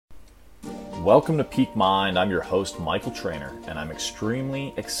Welcome to Peak Mind. I'm your host, Michael Trainer, and I'm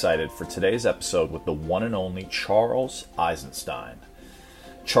extremely excited for today's episode with the one and only Charles Eisenstein.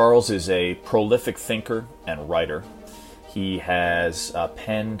 Charles is a prolific thinker and writer. He has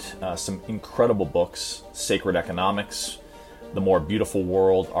penned some incredible books: Sacred Economics, The More Beautiful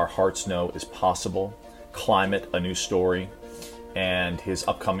World Our Hearts Know Is Possible, Climate, A New Story, and his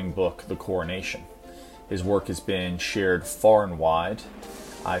upcoming book, The Coronation. His work has been shared far and wide.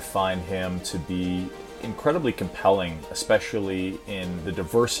 I find him to be incredibly compelling, especially in the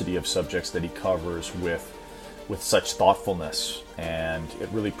diversity of subjects that he covers with such thoughtfulness, and it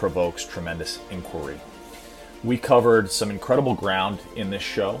really provokes tremendous inquiry. We covered some incredible ground in this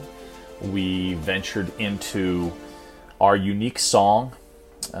show. We ventured into our unique song,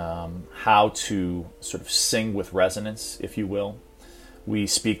 how to sort of sing with resonance, if you will. We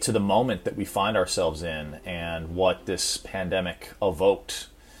speak to the moment that we find ourselves in and what this pandemic evoked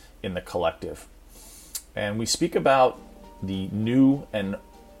in the collective. And we speak about the new and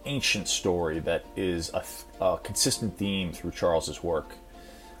ancient story that is a consistent theme through Charles's work.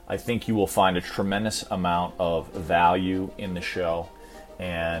 I think you will find a tremendous amount of value in the show,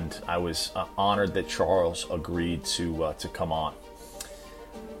 and I was honored that Charles agreed to come on.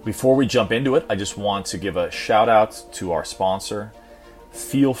 Before we jump into it, I just want to give a shout out to our sponsor.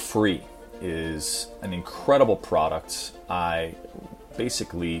 Feel Free is an incredible product. I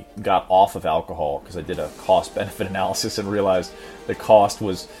basically got off of alcohol because I did a cost-benefit analysis and realized the cost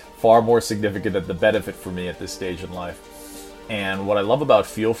was far more significant than the benefit for me at this stage in life. And what I love about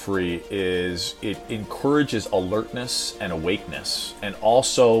Feel Free is it encourages alertness and awakeness, and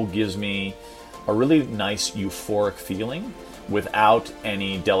also gives me a really nice euphoric feeling without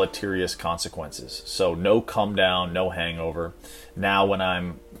any deleterious consequences. So no come down, no hangover. Now when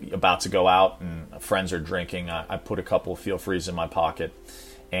I'm about to go out and friends are drinking, I put a couple of Feel Frees in my pocket,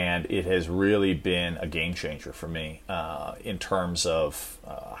 and it has really been a game changer for me in terms of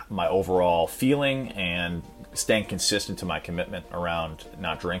my overall feeling and staying consistent to my commitment around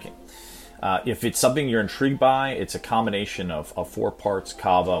not drinking. If it's something you're intrigued by, it's a combination of 4 parts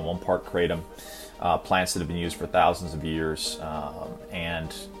kava and 1 part kratom. Plants that have been used for thousands of years,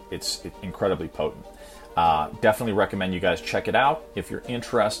 and it's incredibly potent. Definitely recommend you guys check it out. If you're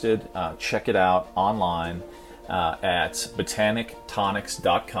interested, check it out online at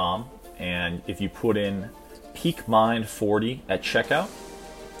botanictonics.com, and if you put in Peak Mind 40 at checkout,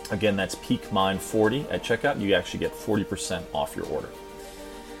 again, that's Peak Mind 40 at checkout, you actually get 40% off your order.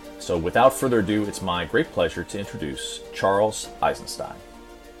 So without further ado, it's my great pleasure to introduce Charles Eisenstein.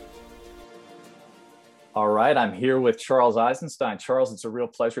 All right, I'm here with Charles Eisenstein. Charles, it's a real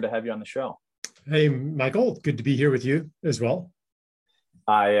pleasure to have you on the show. Hey, Michael, good to be here with you as well.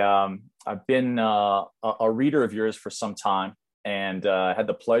 I've been a reader of yours for some time, and had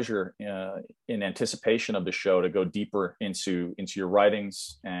the pleasure in anticipation of the show to go deeper into your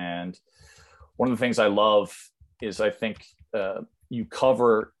writings. And one of the things I love is I think you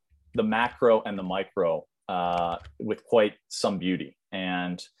cover the macro and the micro with quite some beauty.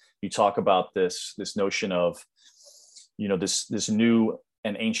 And you talk about this notion of, this new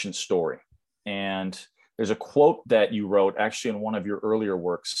and ancient story. And there's a quote that you wrote actually in one of your earlier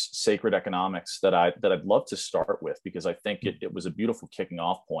works, Sacred Economics, that I'd love to start with, because I think it was a beautiful kicking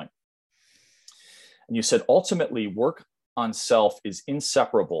off point. And you said, ultimately, work on self is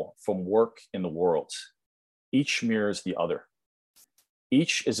inseparable from work in the world. Each mirrors the other.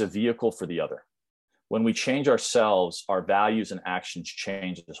 Each is a vehicle for the other. When we change ourselves, our values and actions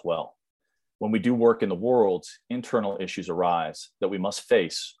change as well. When we do work in the world, internal issues arise that we must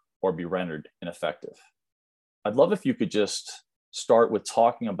face or be rendered ineffective. I'd love if you could just start with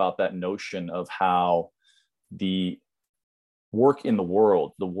talking about that notion of how the work in the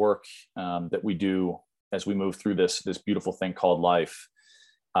world, the work that we do as we move through this beautiful thing called life,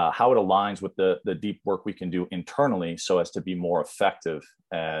 how it aligns with the deep work we can do internally so as to be more effective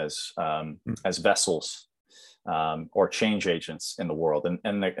as vessels or change agents in the world.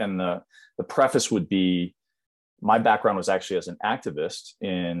 And the preface would be, my background was actually as an activist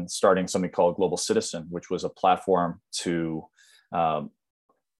in starting something called Global Citizen, which was a platform to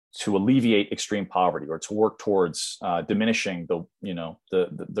alleviate extreme poverty, or to work towards diminishing the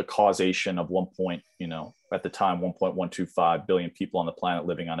causation of at the time 1.125 billion people on the planet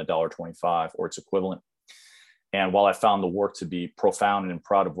living on $1.25 or its equivalent. And while I found the work to be profound and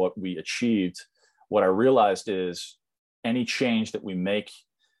proud of what we achieved, what I realized is any change that we make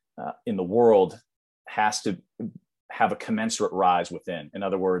in the world has to have a commensurate rise within. In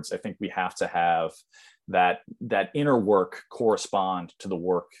other words, I think we have to have that inner work correspond to the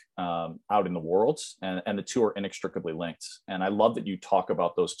work out in the world, and the two are inextricably linked. And I love that you talk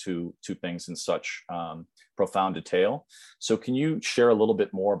about those two things in such profound detail. So can you share a little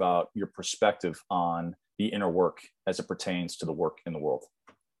bit more about your perspective on the inner work as it pertains to the work in the world?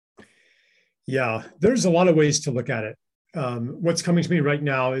 Yeah, there's a lot of ways to look at it. What's coming to me right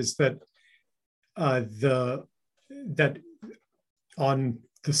now is that that on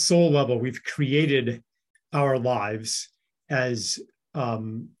the soul level, we've created our lives as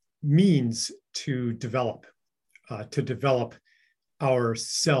means to develop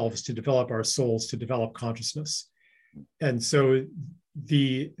ourselves, to develop our souls, to develop consciousness. And so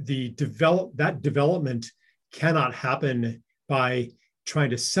that development cannot happen by trying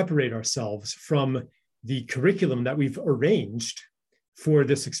to separate ourselves from the curriculum that we've arranged for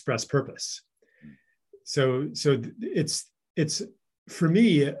this express purpose. So it's for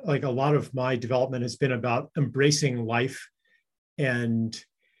me, like, a lot of my development has been about embracing life and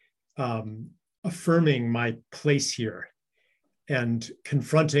affirming my place here and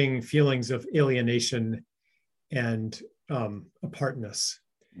confronting feelings of alienation and apartness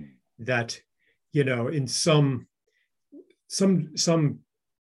that, in some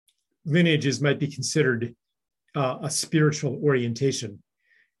lineages might be considered a spiritual orientation.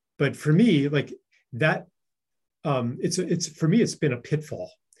 But for me, like that, for me, it's been a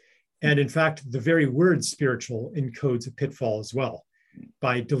pitfall. And in fact, the very word spiritual encodes a pitfall as well,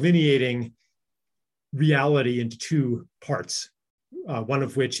 by delineating reality into two parts, one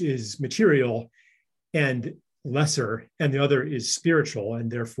of which is material and lesser, and the other is spiritual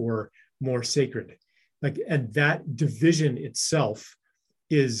and therefore more sacred. And that division itself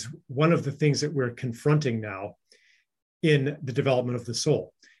is one of the things that we're confronting now in the development of the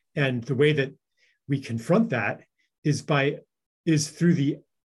soul. And the way that we confront that is through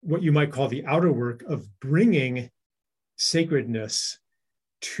what you might call the outer work of bringing sacredness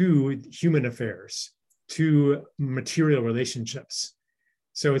to human affairs, to material relationships.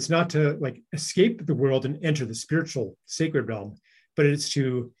 So it's not to escape the world and enter the spiritual sacred realm, but it's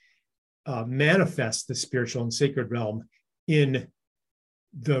to manifest the spiritual and sacred realm in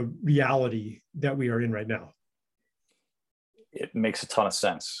the reality that we are in right now. It makes a ton of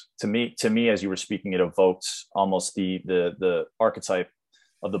sense to me. As you were speaking, it evokes almost the archetype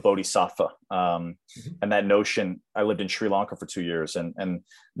of the bodhisattva, and that notion. I lived in Sri Lanka for 2 years, and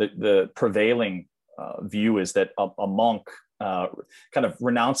the prevailing view is that a monk kind of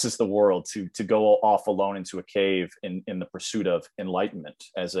renounces the world to go off alone into a cave in the pursuit of enlightenment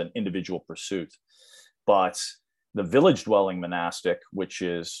as an individual pursuit. But the village dwelling monastic, which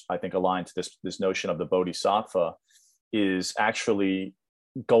is, I think, aligned to this notion of the bodhisattva, is actually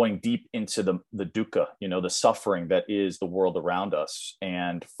going deep into the dukkha, the suffering that is the world around us,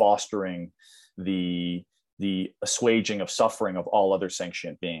 and fostering the assuaging of suffering of all other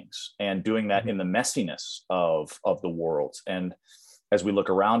sentient beings, and doing that in the messiness of the world. And as we look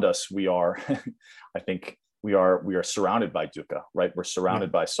around us, we are, I think we are surrounded by dukkha, right? We're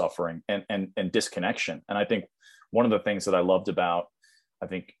surrounded by suffering and disconnection. And I think one of the things that I loved about, I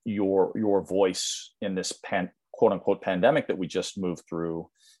think, your voice in this quote unquote pandemic that we just moved through,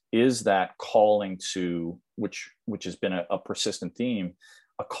 is that calling to, which has been a persistent theme,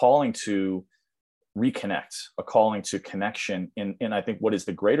 a calling to reconnect, a calling to connection in I think what is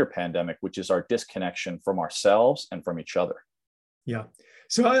the greater pandemic, which is our disconnection from ourselves and from each other. Yeah.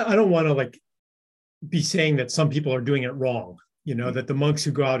 So I don't want to be saying that some people are doing it wrong, that the monks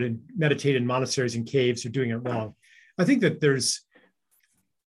who go out and meditate in monasteries and caves are doing it wrong. I think that there's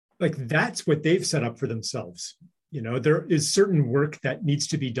that's what they've set up for themselves. There is certain work that needs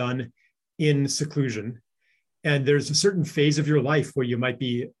to be done in seclusion, and there's a certain phase of your life where you might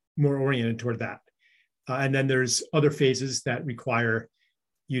be more oriented toward that. And then there's other phases that require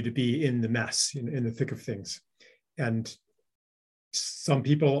you to be in the mess, in the thick of things. And some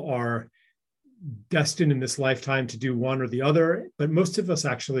people are destined in this lifetime to do one or the other, but most of us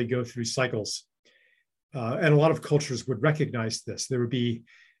actually go through cycles. And a lot of cultures would recognize this. It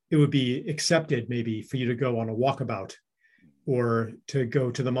would be accepted maybe for you to go on a walkabout, or to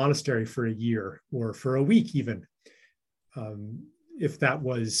go to the monastery for a year or for a week even, if that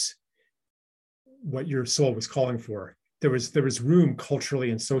was what your soul was calling for. There was room culturally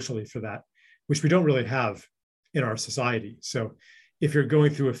and socially for that, which we don't really have in our society. So if you're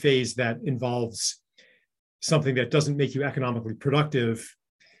going through a phase that involves something that doesn't make you economically productive,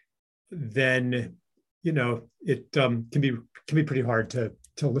 then it can be pretty hard to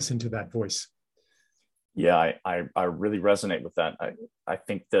listen to that voice. Yeah, I really resonate with that. I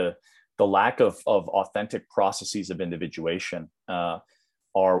think the lack of authentic processes of individuation are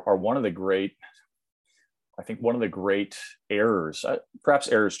one of the great I think one of the great errors, perhaps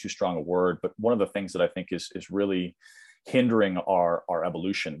error is too strong a word, but one of the things that I think is really hindering our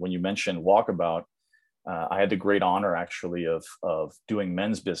evolution. When you mentioned walkabout, I had the great honor actually of doing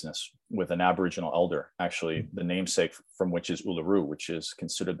men's business with an Aboriginal elder, actually the namesake from which is Uluru, which is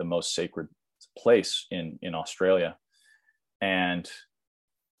considered the most sacred place in Australia. And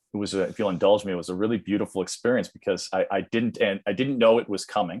it was if you'll indulge me, it was a really beautiful experience because I didn't know it was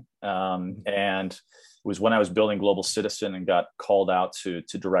coming. And it was when I was building Global Citizen and got called out to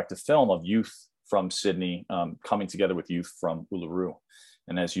direct a film of youth from Sydney coming together with youth from Uluru.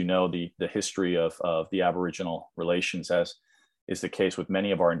 And as you know, the history of the Aboriginal relations, as is the case with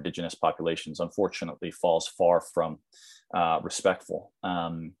many of our Indigenous populations, unfortunately falls far from respectful.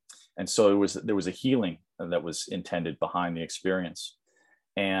 And so there was a healing that was intended behind the experience.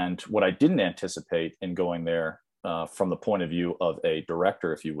 And what I didn't anticipate in going there from the point of view of a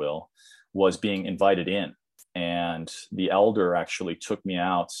director, if you will, was being invited in. And the elder actually took me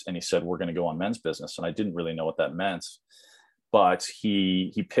out and he said, we're going to go on men's business. And I didn't really know what that meant. But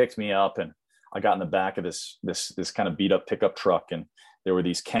he picked me up and I got in the back of this kind of beat up pickup truck, and there were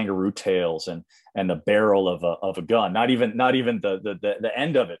these kangaroo tails and the barrel of a gun, not even the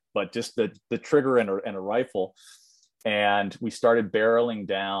end of it, but just the trigger and a rifle. And we started barreling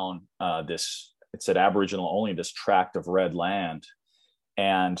down this, it said Aboriginal only, this tract of red land.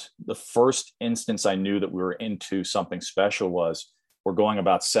 And the first instance I knew that we were into something special was we're going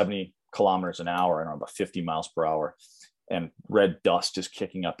about 70 kilometers an hour and about 50 miles per hour. And red dust is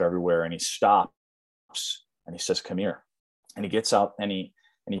kicking up everywhere. And he stops and he says, come here. And he gets out and he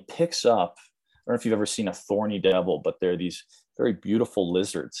picks up, I don't know if you've ever seen a thorny devil, but they're these very beautiful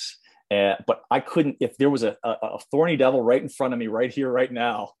lizards. But I couldn't, if there was a thorny devil right in front of me, right here, right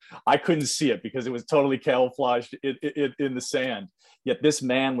now, I couldn't see it because it was totally camouflaged in the sand. Yet this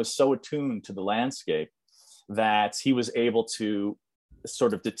man was so attuned to the landscape that he was able to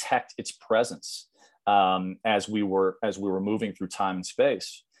sort of detect its presence as we were moving through time and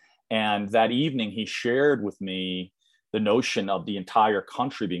space. And that evening, he shared with me the notion of the entire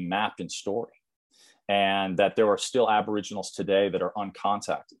country being mapped in story, and that there are still Aboriginals today that are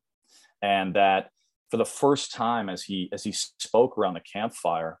uncontacted. And that for the first time, as he spoke around the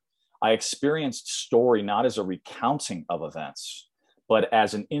campfire, I experienced story not as a recounting of events, but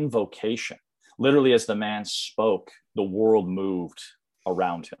as an invocation. Literally, as the man spoke, the world moved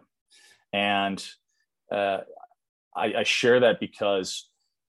around him. And I share that because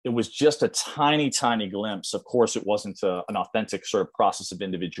it was just a tiny, tiny glimpse. Of course, it wasn't an authentic sort of process of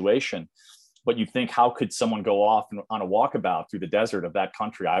individuation. But you think, how could someone go off on a walkabout through the desert of that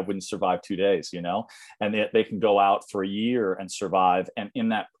country? I wouldn't survive 2 days, and they can go out for a year and survive. And in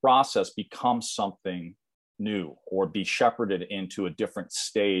that process, become something new or be shepherded into a different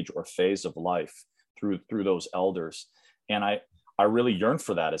stage or phase of life through those elders. And I really yearned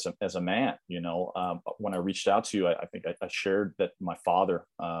for that as a man. When I reached out to you, I think I shared that my father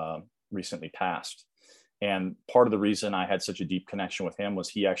recently passed. And part of the reason I had such a deep connection with him was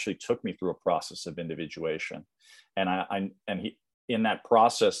he actually took me through a process of individuation. And he, in that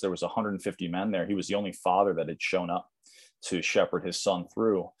process, there was 150 men there. He was the only father that had shown up to shepherd his son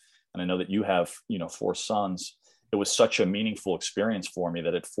through. And I know that you have, 4 sons. It was such a meaningful experience for me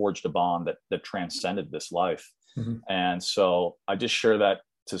that it forged a bond that transcended this life. Mm-hmm. And so I just share that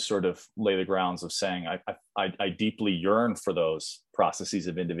to sort of lay the grounds of saying I deeply yearn for those processes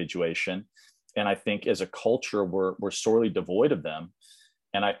of individuation. And I think as a culture, we're sorely devoid of them.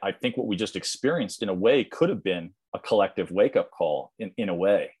 And I think what we just experienced in a way could have been a collective wake-up call in a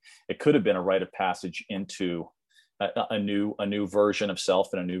way. It could have been a rite of passage into a new version of self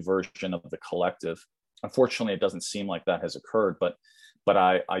and a new version of the collective. Unfortunately, it doesn't seem like that has occurred, but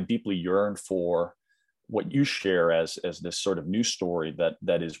I deeply yearn for what you share as this sort of new story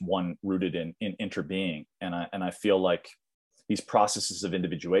that is one rooted in interbeing. And I feel like these processes of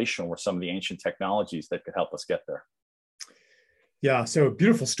individuation were some of the ancient technologies that could help us get there. Yeah, so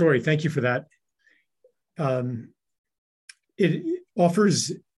beautiful story. Thank you for that. It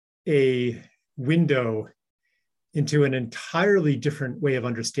offers a window into an entirely different way of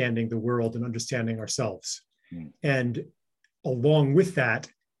understanding the world and understanding ourselves. Mm. And along with that,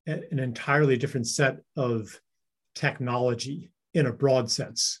 an entirely different set of technology in a broad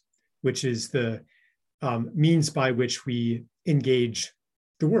sense, which is the means by which we engage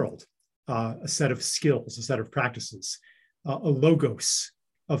the world, a set of skills, a set of practices, a logos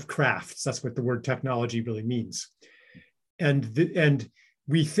of crafts. That's what the word technology really means. And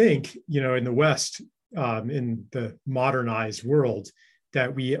we think, in the West, in the modernized world,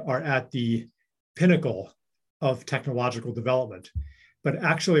 that we are at the pinnacle of technological development. But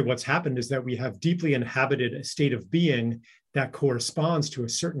actually, what's happened is that we have deeply inhabited a state of being that corresponds to a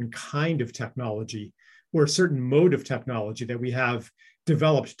certain kind of technology or a certain mode of technology that we have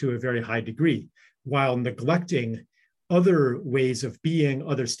developed to a very high degree, while neglecting other ways of being,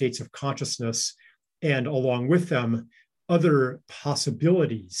 other states of consciousness, and along with them, other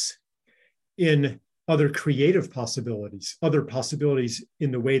possibilities in other creative possibilities, other possibilities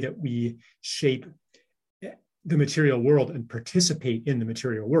in the way that we shape the material world and participate in the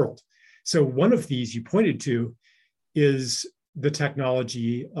material world. So one of these you pointed to is the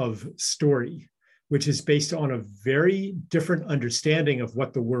technology of story, which is based on a very different understanding of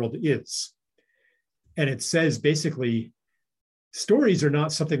what the world is. And it says basically, stories are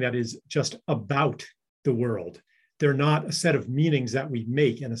not something that is just about the world. They're not a set of meanings that we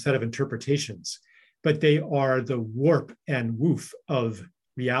make and a set of interpretations, but they are the warp and woof of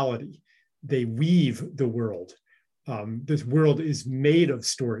reality. They weave the world. This world is made of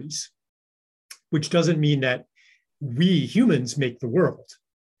stories, which doesn't mean that we humans make the world,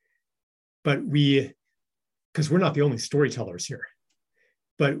 but because we're not the only storytellers here.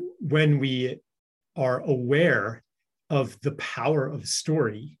 But when we are aware of the power of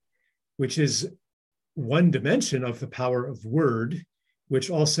story, which is one dimension of the power of word, which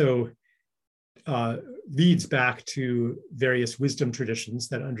also leads back to various wisdom traditions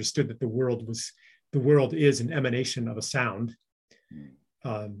that understood that the world is an emanation of a sound.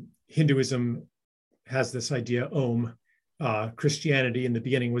 Hinduism has this idea, Om. Christianity in the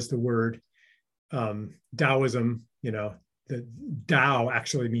beginning was the word. Taoism, the Tao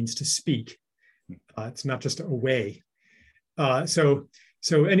actually means to speak. It's not just a way. So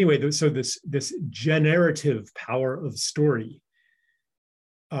anyway, this generative power of story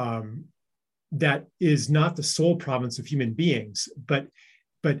that is not the sole province of human beings, but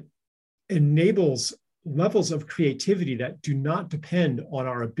enables levels of creativity that do not depend on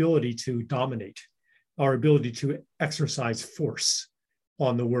our ability to dominate, our ability to exercise force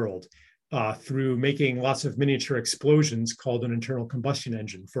on the world through making lots of miniature explosions called an internal combustion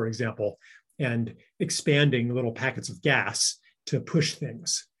engine, for example, and expanding little packets of gas to push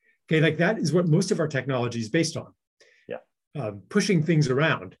things. Okay, like that is what most of our technology is based on. Yeah, pushing things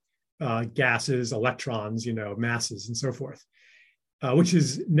around, gases, electrons, masses, and so forth, which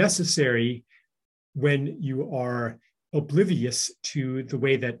is necessary when you are oblivious to the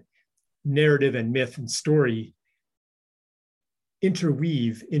way that narrative and myth and story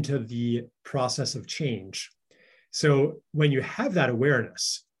interweave into the process of change. So when you have that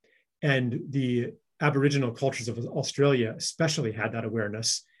awareness, and the Aboriginal cultures of Australia especially had that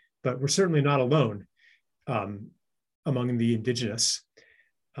awareness, but we're certainly not alone among the indigenous,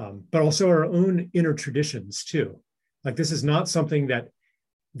 but also our own inner traditions too. Like this is not something that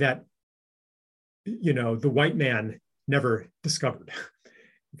the white man never discovered.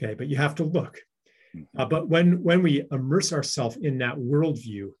 Okay, but you have to look. But when we immerse ourselves in that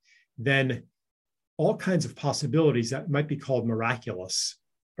worldview, then all kinds of possibilities that might be called miraculous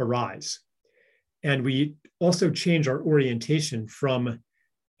arise. And we also change our orientation from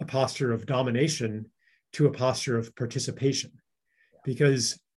a posture of domination to a posture of participation.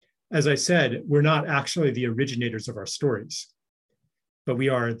 Because, as I said, we're not actually the originators of our stories, but we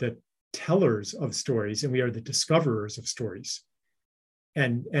are the tellers of stories and we are the discoverers of stories.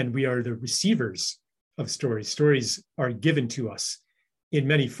 And we are the receivers of stories. Stories are given to us in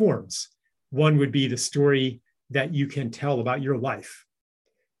many forms. One would be the story that you can tell about your life.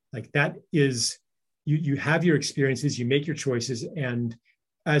 Like that is, you have your experiences, you make your choices, and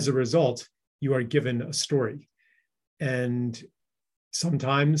as a result, you are given a story. And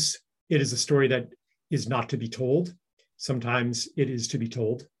sometimes it is a story that is not to be told. Sometimes it is to be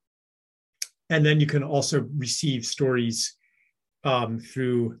told. And then you can also receive stories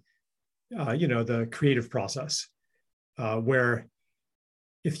through, the creative process, where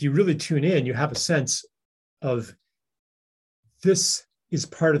if you really tune in, you have a sense of this is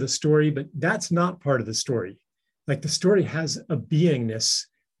part of the story, but that's not part of the story. Like the story has a beingness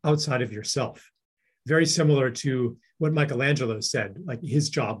outside of yourself, very similar to what Michelangelo said, like his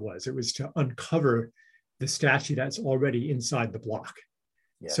job was. It was to uncover the statue that's already inside the block.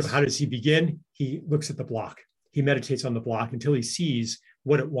 Yes. So how does he begin? He looks at the block. He meditates on the block until he sees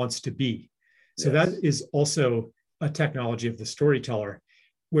what it wants to be. So yes. That is also a technology of the storyteller,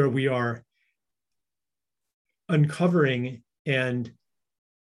 where we are uncovering and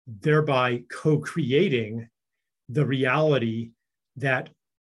thereby co-creating the reality that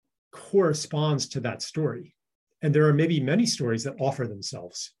corresponds to that story. And there are maybe many stories that offer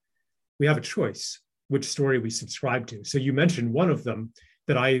themselves. We have a choice which story we subscribe to. So you mentioned one of them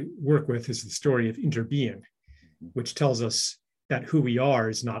that I work with is the story of interbeing, which tells us that who we are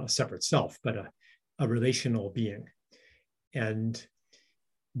is not a separate self, but a relational being. And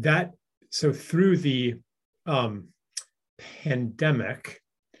that, so through the pandemic,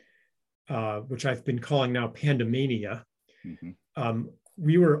 which I've been calling now pandemania,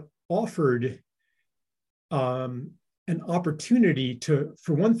 we were offered an opportunity to,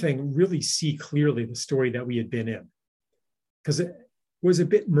 for one thing, really see clearly the story that we had been in, because it was a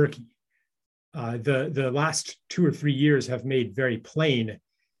bit murky. The last 2 or 3 years have made very plain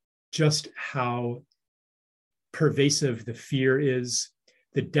just how pervasive the fear is,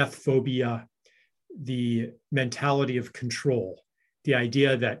 the death phobia, the mentality of control, the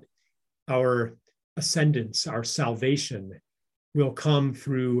idea that our ascendance, our salvation will come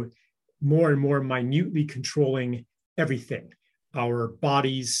through more and more minutely controlling everything, our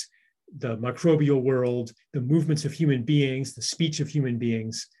bodies, the microbial world, the movements of human beings, the speech of human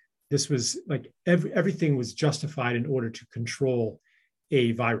beings. This was like everything was justified in order to control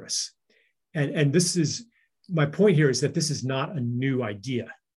a virus. And this is, my point here is that this is not a new idea,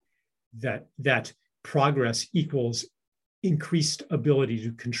 that progress equals increased ability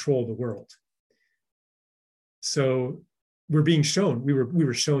to control the world. So we're being shown, we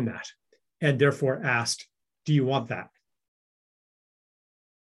were shown that, and therefore asked, do you want that?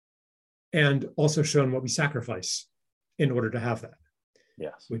 And also shown what we sacrifice in order to have that.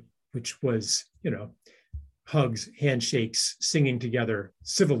 Yes. Which was, hugs, handshakes, singing together,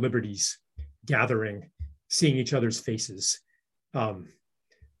 civil liberties, gathering, seeing each other's faces,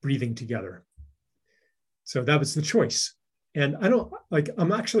 breathing together. So that was the choice. And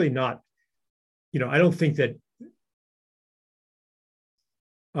I'm actually not, I don't think that,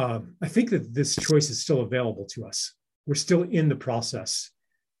 I think that this choice is still available to us. We're still in the process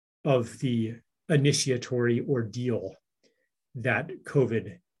of the initiatory ordeal that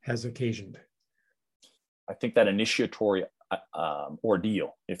COVID has occasioned. I think that initiatory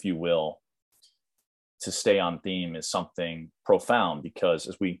ordeal, if you will, to stay on theme, is something profound, because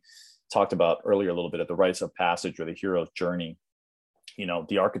as we talked about earlier a little bit, at the rites of passage or the hero's journey,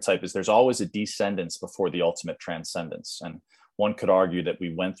 the archetype is there's always a descendance before the ultimate transcendence. And one could argue that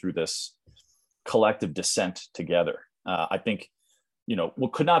we went through this collective descent together. I think,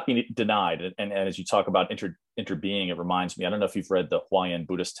 what could not be denied, and as you talk about interbeing, it reminds me, I don't know if you've read the Huayan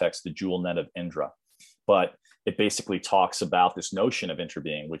Buddhist text, The Jewel Net of Indra, but it basically talks about this notion of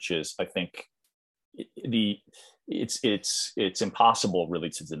interbeing, which is, I think, it's impossible really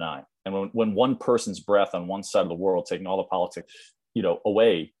to deny. And when one person's breath on one side of the world, taking all the politics,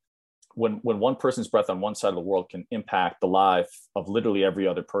 away, when one person's breath on one side of the world can impact the life of literally every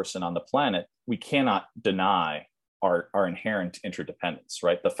other person on the planet, we cannot deny our inherent interdependence,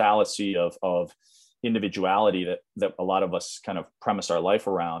 right? The fallacy of individuality that a lot of us kind of premise our life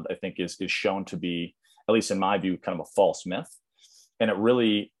around, I think is shown to be, at least in my view, kind of a false myth. And it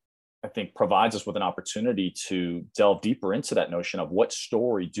really, I think, provides us with an opportunity to delve deeper into that notion of what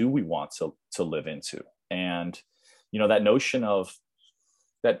story do we want to live into. And, that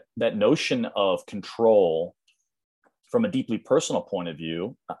notion of control from a deeply personal point of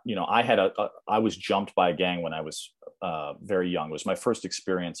view, I was jumped by a gang when I was very young. It was my first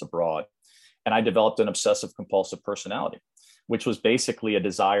experience abroad. And I developed an obsessive compulsive personality, which was basically a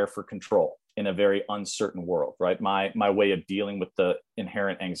desire for control in a very uncertain world, right? My way of dealing with the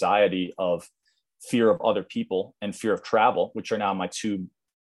inherent anxiety of fear of other people and fear of travel, which are now my two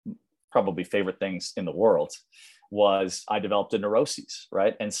probably favorite things in the world, was I developed a neuroses,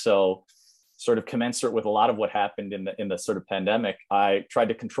 right? And so, sort of commensurate with a lot of what happened in the sort of pandemic, I tried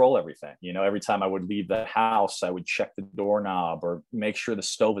to control everything. Every time I would leave the house, I would check the doorknob or make sure the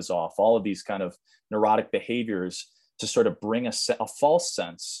stove is off. All of these kind of neurotic behaviors to sort of bring a false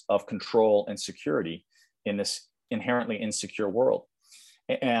sense of control and security in this inherently insecure world.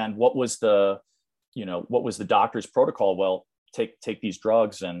 And what was the doctor's protocol? Well, take these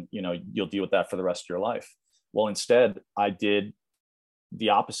drugs and you'll deal with that for the rest of your life. Well, instead, I did the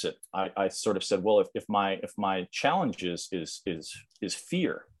opposite. I sort of said, well, if my challenge is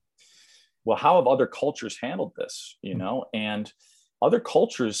fear, well, how have other cultures handled this? And other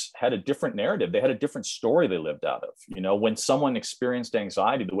cultures had a different narrative. They had a different story they lived out of. When someone experienced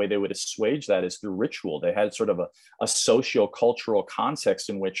anxiety, the way they would assuage that is through ritual. They had sort of a socio-cultural context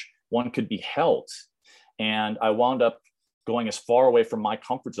in which one could be held. And I wound up going as far away from my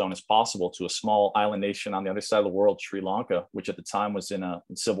comfort zone as possible to a small island nation on the other side of the world, Sri Lanka, which at the time was in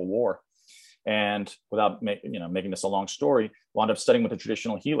civil war. And without making this a long story, wound up studying with a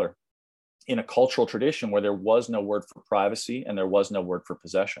traditional healer in a cultural tradition where there was no word for privacy and there was no word for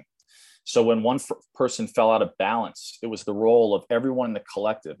possession. So when one person fell out of balance, it was the role of everyone in the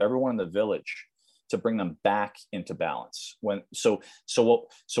collective, everyone in the village, to bring them back into balance. So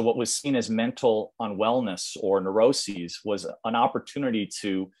what was seen as mental unwellness or neuroses was an opportunity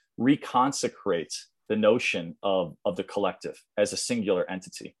to reconsecrate the notion of the collective as a singular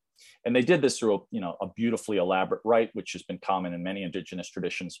entity. And they did this through a beautifully elaborate rite, which has been common in many indigenous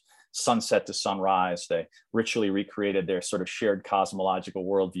traditions. Sunset to sunrise, they ritually recreated their sort of shared cosmological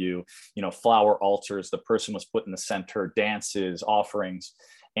worldview, flower altars, the person was put in the center, dances, offerings,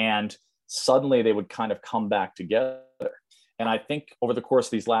 and suddenly they would kind of come back together. And I think over the course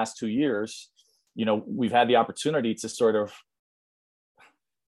of these last 2 years, we've had the opportunity to sort of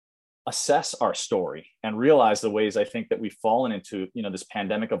assess our story and realize the ways I think that we've fallen into, this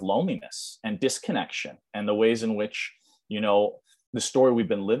pandemic of loneliness and disconnection, and the ways in which, the story we've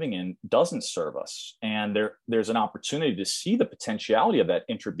been living in doesn't serve us. And there's an opportunity to see the potentiality of that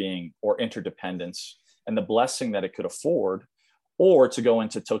interbeing or interdependence and the blessing that it could afford, or to go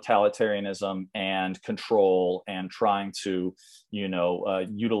into totalitarianism and control and trying to,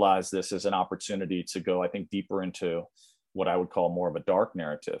 utilize this as an opportunity to go, I think, deeper into what I would call more of a dark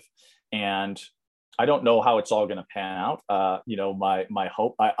narrative. And I don't know how it's all going to pan out. My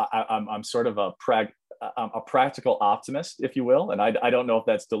hope, I'm sort of a practical optimist, if you will. And I don't know if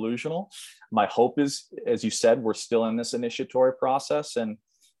that's delusional. My hope is, as you said, we're still in this initiatory process, and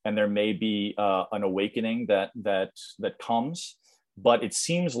there may be an awakening that comes. But it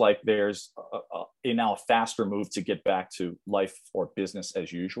seems like there's now a faster move to get back to life or business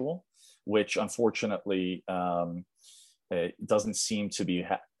as usual, which unfortunately it doesn't seem to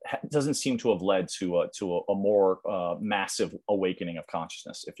have led to a more massive awakening of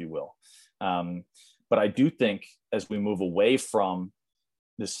consciousness, if you will. But I do think as we move away from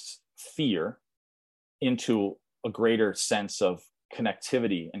this fear into a greater sense of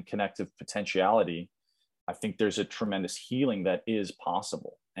connectivity and connective potentiality, I think there's a tremendous healing that is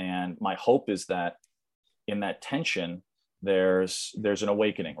possible. And my hope is that in that tension, there's an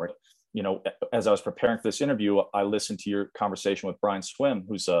awakening. Right? As I was preparing for this interview, I listened to your conversation with Brian Swim,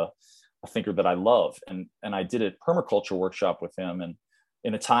 who's a thinker that I love. And I did a permaculture workshop with him. And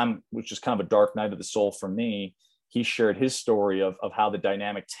in a time which is kind of a dark night of the soul for me, he shared his story of how the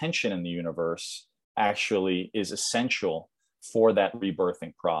dynamic tension in the universe actually is essential for that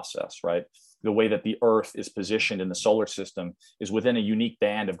rebirthing process, right? The way that the Earth is positioned in the solar system is within a unique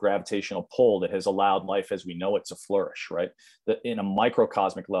band of gravitational pull that has allowed life as we know it to flourish, right? That in a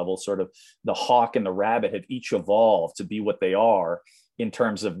microcosmic level, sort of the hawk and the rabbit have each evolved to be what they are in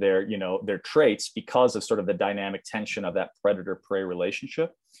terms of their traits because of sort of the dynamic tension of that predator-prey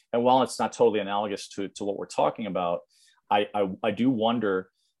relationship. And while it's not totally analogous to what we're talking about, I do wonder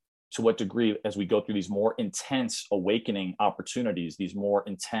to what degree, as we go through these more intense awakening opportunities, these more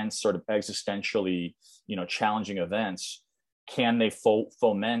intense sort of existentially, challenging events, can they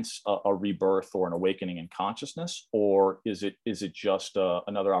foment a rebirth or an awakening in consciousness, or is it just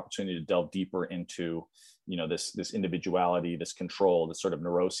another opportunity to delve deeper into, this individuality, this control, this sort of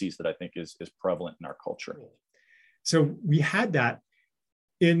neuroses that I think is prevalent in our culture? So we had that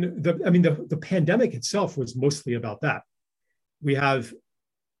in the pandemic itself was mostly about that. We have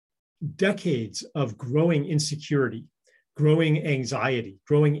decades of growing insecurity, growing anxiety,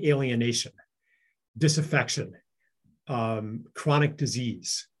 growing alienation, disaffection, chronic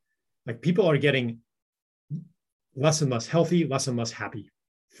disease. Like people are getting less and less healthy, less and less happy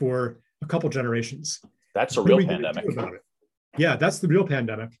for a couple generations. That's a real pandemic. Yeah, that's the real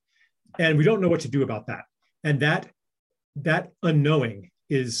pandemic. And we don't know what to do about that. And that unknowing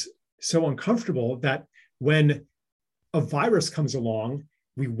is so uncomfortable that when a virus comes along,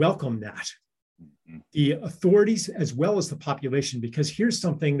 we welcome that. The authorities as well as the population, because here's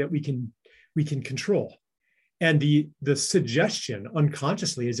something that we can control. And the suggestion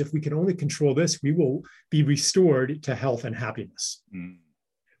unconsciously is if we can only control this, we will be restored to health and happiness.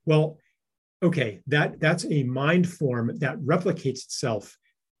 Well, okay, that's a mind form that replicates itself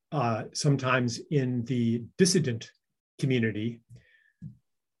sometimes in the dissident community.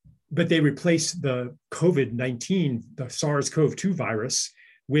 But they replace the COVID-19, the SARS-CoV-2 virus,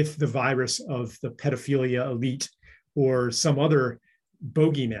 with the virus of the pedophilia elite or some other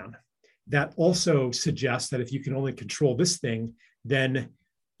bogeyman that also suggests that if you can only control this thing, then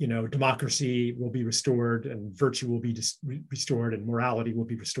democracy will be restored and virtue will be restored and morality will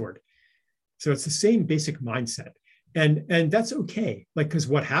be restored. So it's the same basic mindset. And that's okay, because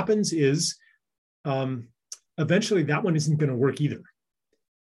what happens is eventually that one isn't going to work either.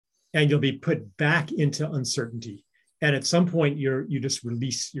 And you'll be put back into uncertainty. And at some point, you just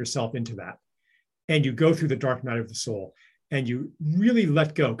release yourself into that. And you go through the dark night of the soul and you really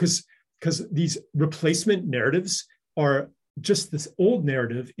let go. Because these replacement narratives are just this old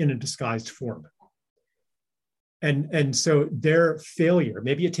narrative in a disguised form. And so their failure,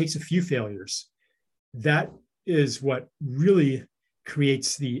 maybe it takes a few failures, that is what really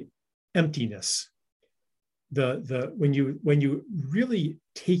creates the emptiness. The when you really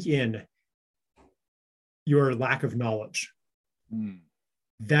take in your lack of knowledge,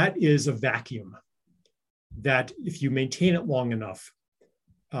 that is a vacuum that if you maintain it long enough,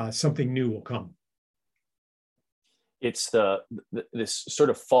 something new will come. It's this sort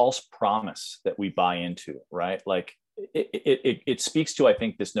of false promise that we buy into, right? Like it speaks to, I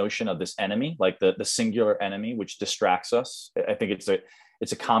think, this notion of this enemy, like the singular enemy, which distracts us. I think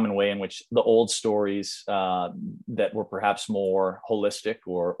it's a common way in which the old stories that were perhaps more holistic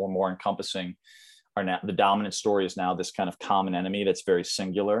or more encompassing are now, the dominant story is now this kind of common enemy that's very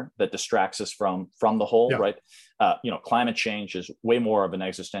singular, that distracts us from the whole, right? Climate change is way more of an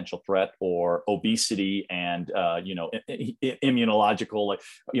existential threat, or obesity and immunological, like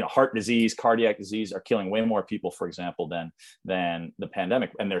heart disease, cardiac disease are killing way more people, for example, than the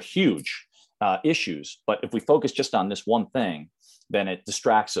pandemic, and they're huge issues. But if we focus just on this one thing, then it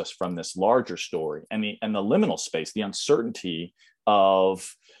distracts us from this larger story and the liminal space, the uncertainty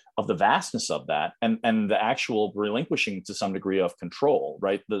of the vastness of that, and the actual relinquishing to some degree of control,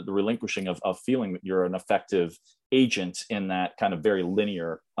 right? The relinquishing of feeling that you're an effective agent in that kind of very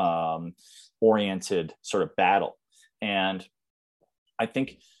linear oriented sort of battle. And I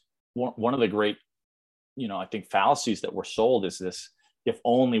think one of the great, I think fallacies that we're sold is this: if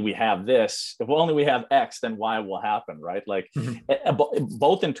only we have this, if only we have X, then Y will happen, right? Like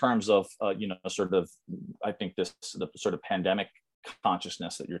both in terms of, sort of, I think the sort of pandemic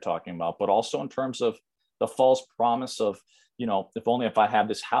consciousness that you're talking about, but also in terms of the false promise of, if I have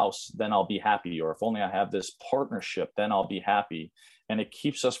this house, then I'll be happy, or if only I have this partnership, then I'll be happy. And it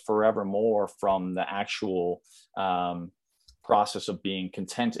keeps us forevermore from the actual process of being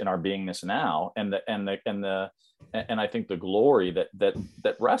content in our beingness now, and I think the glory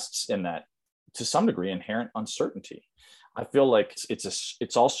that rests in that, to some degree, inherent uncertainty. I feel like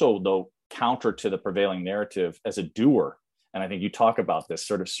it's also, though, counter to the prevailing narrative as a doer. And I think you talk about this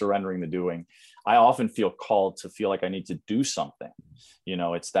sort of surrendering the doing. I often feel called to feel like I need to do something.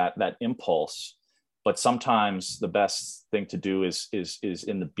 It's that impulse. But sometimes the best thing to do is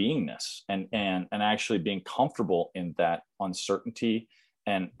in the beingness and actually being comfortable in that uncertainty,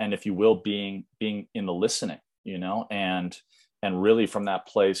 and if you will, being in the listening, and really from that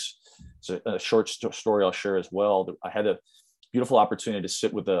place. So a short story I'll share as well. I had a beautiful opportunity to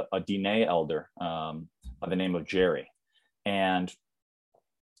sit with a Diné elder by the name of Jerry. And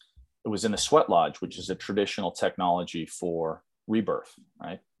it was in the sweat lodge, which is a traditional technology for rebirth,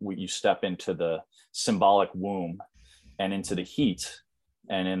 right? You step into the symbolic womb and into the heat.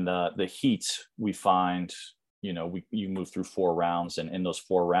 And in the heat, we find, you move through 4 rounds. And in those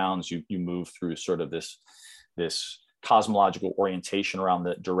 4 rounds, you move through sort of this cosmological orientation around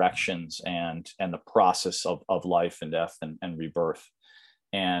the directions and the process of life and death and rebirth.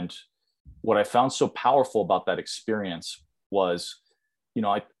 And what I found so powerful about that experience was,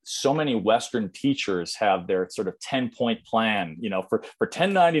 so many Western teachers have their sort of 10-point plan, for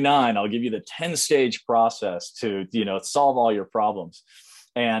 $10.99, I'll give you the 10-stage process to, solve all your problems.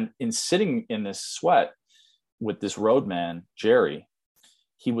 And in sitting in this sweat with this roadman, Jerry,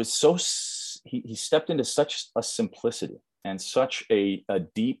 he was he stepped into such a simplicity and such a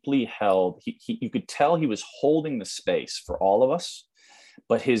deeply held, you could tell he was holding the space for all of us,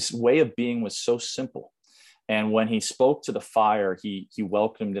 but his way of being was so simple. And when he spoke to the fire, he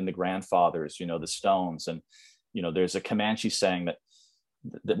welcomed in the grandfathers, the stones. And, there's a Comanche saying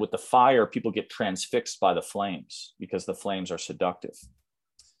that with the fire, people get transfixed by the flames because the flames are seductive.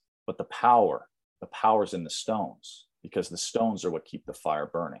 But the power's in the stones, because the stones are what keep the fire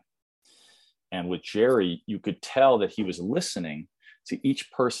burning. And with Jerry, you could tell that he was listening to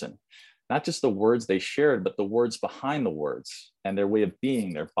each person, not just the words they shared, but the words behind the words and their way of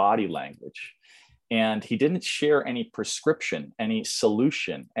being, their body language. And he didn't share any prescription, any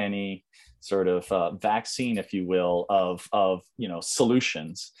solution, any sort of vaccine, if you will, of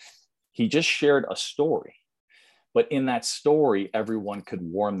solutions. He just shared a story. But in that story, everyone could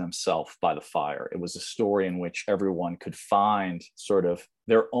warm themselves by the fire. It was a story in which everyone could find sort of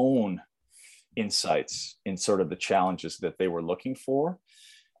their own insights in sort of the challenges that they were looking for.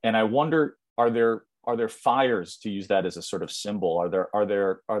 And I wonder, are there fires, to use that as a sort of symbol? Are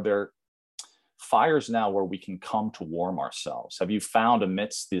there fires now where we can come to warm ourselves? Have you found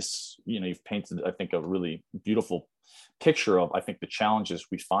amidst this, you've painted, I think, a really beautiful picture of, I think, the challenges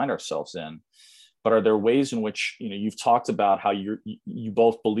we find ourselves in, but are there ways in which, you've talked about how you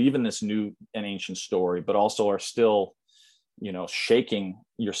both believe in this new and ancient story, but also are still, shaking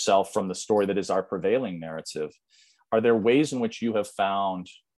yourself from the story that is our prevailing narrative, are there ways in which you have found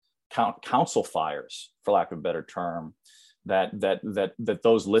counsel fires, for lack of a better term, that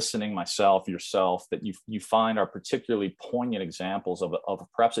those listening, myself, yourself, that you find are particularly poignant examples of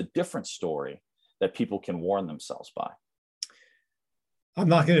perhaps a different story that people can warn themselves by? I'm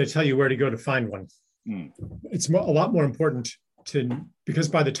not going to tell you where to go to find one. It's a lot more important because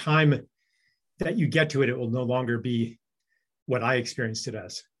by the time that you get to it, it will no longer be what I experienced it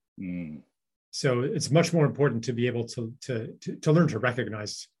as. So it's much more important to be able to learn to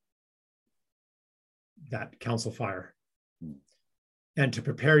recognize that counsel fire, and to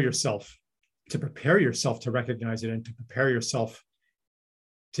prepare yourself to recognize it, and to prepare yourself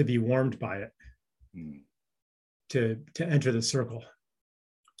to be warmed by it, to enter the circle.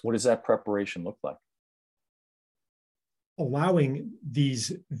 What does that preparation look like? Allowing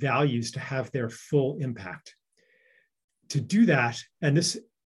these values to have their full impact. To do that, and this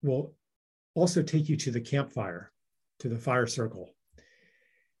will also take you to the campfire, to the fire circle,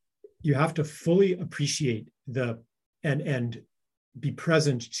 you have to fully appreciate and be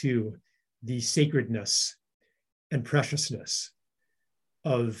present to the sacredness and preciousness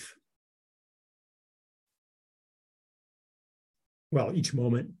of, well, each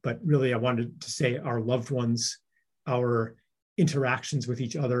moment, but really I wanted to say our loved ones, our interactions with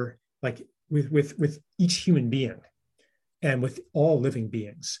each other, like with each human being and with all living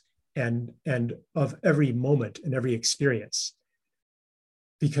beings, and of every moment and every experience.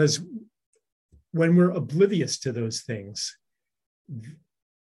 Because when we're oblivious to those things,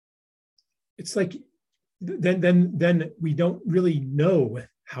 it's like then we don't really know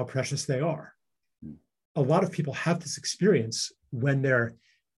how precious they are. A lot of people have this experience when they're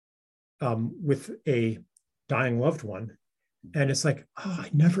with a dying loved one, and it's like, oh, I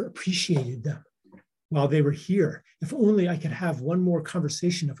never appreciated them while they were here. If only I could have one more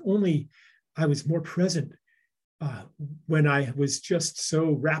conversation. If only I was more present when I was just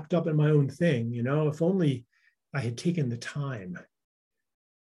so wrapped up in my own thing, if only I had taken the time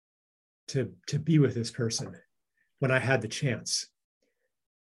to be with this person when I had the chance.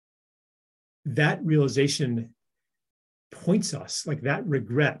 That realization points us, like that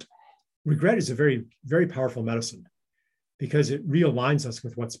regret is a very, very powerful medicine, because it realigns us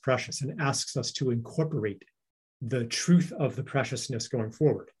with what's precious and asks us to incorporate the truth of the preciousness going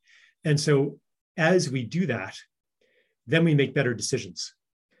forward. And so as we do that, then we make better decisions,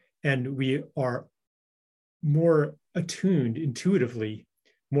 and we are more attuned, intuitively,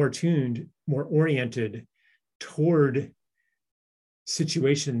 more attuned, more oriented toward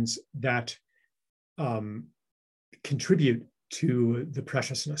situations that contribute to the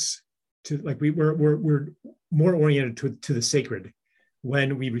preciousness. We're more oriented to the sacred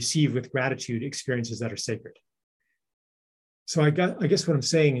when we receive with gratitude experiences that are sacred. So I guess what I'm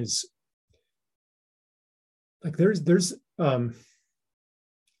saying is, like, there's a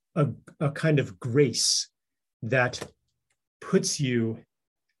kind of grace that puts you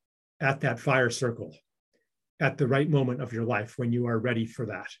at that fire circle at the right moment of your life, when you are ready for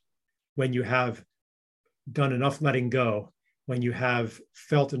that, when you have done enough letting go, when you have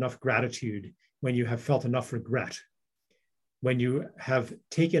felt enough gratitude, when you have felt enough regret, when you have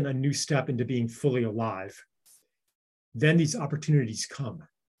taken a new step into being fully alive, then these opportunities come.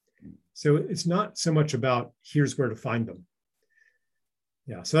 So it's not so much about here's where to find them.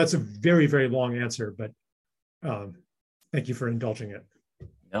 Yeah, so that's a very, very long answer, but thank you for indulging it.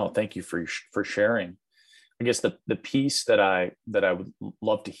 No, thank you for sharing. I guess the piece that I would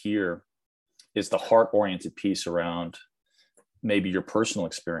love to hear is the heart-oriented piece around maybe your personal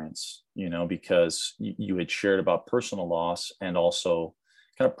experience, because you had shared about personal loss and also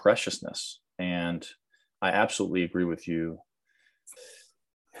kind of preciousness. And I absolutely agree with you.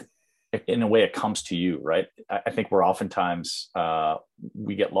 In a way, it comes to you, right? I think we're oftentimes,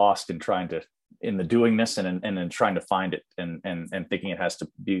 we get lost in in the doingness and in trying to find it and thinking it has to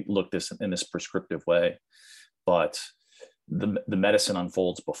be looked in this prescriptive way. But the medicine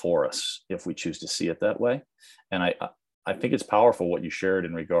unfolds before us if we choose to see it that way. And I think it's powerful what you shared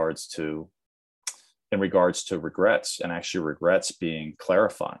in regards to regrets, and actually regrets being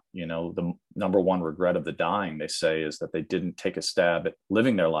clarified. The number one regret of the dying, they say, is that they didn't take a stab at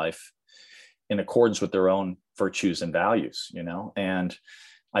living their life in accordance with their own virtues and values, and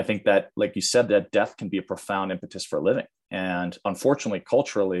I think that, like you said, that death can be a profound impetus for living. And unfortunately,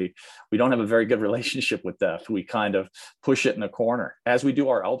 culturally, we don't have a very good relationship with death. We kind of push it in a corner, as we do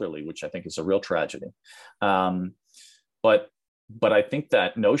our elderly, which I think is a real tragedy. But I think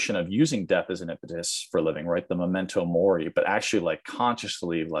that notion of using death as an impetus for living, right? The memento mori, but actually like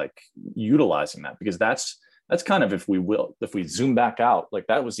consciously like utilizing that, because that's That's kind of, if we zoom back out, like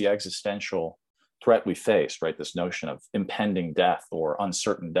that was the existential threat we faced, right? This notion of impending death or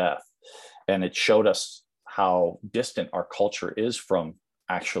uncertain death. And it showed us how distant our culture is from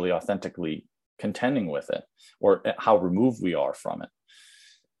actually authentically contending with it, or how removed we are from it.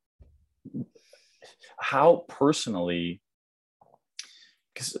 How personally,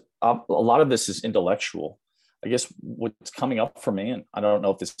 because a lot of this is intellectual, I guess what's coming up for me, and I don't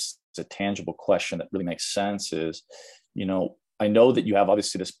know if this is a tangible question that really makes sense, is, I know that you have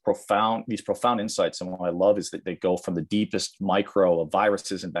obviously these profound insights. And what I love is that they go from the deepest micro of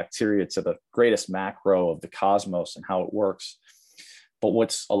viruses and bacteria to the greatest macro of the cosmos and how it works. But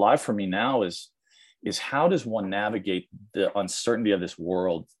what's alive for me now is how does one navigate the uncertainty of this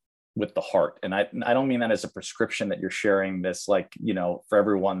world with the heart? And I don't mean that as a prescription that you're sharing this, like, for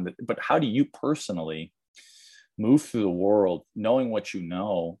everyone, but how do you personally move through the world knowing what you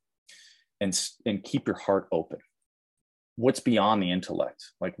know, and keep your heart open? What's beyond the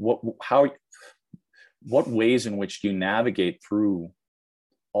intellect? Like what ways in which do you navigate through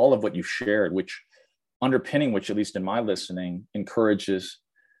all of what you've shared, which underpinning which, at least in my listening, encourages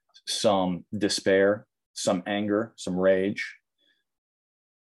some despair, some anger, some rage?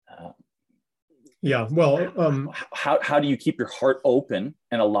 How do you keep your heart open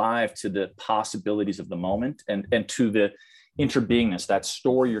and alive to the possibilities of the moment, and to the interbeingness, that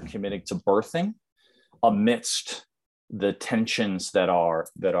story you're committing to birthing amidst the tensions that are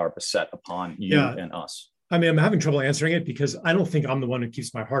beset upon you and us? I mean, I'm having trouble answering it because I don't think I'm the one who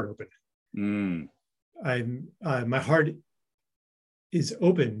keeps my heart open. My heart is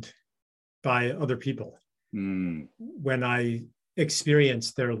opened by other people. When I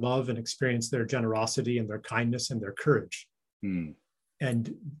experience their love and experience their generosity and their kindness and their courage.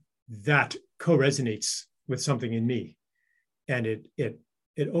 And that co-resonates with something in me. And it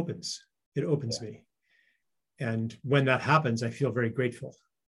opens me. And when that happens, I feel very grateful.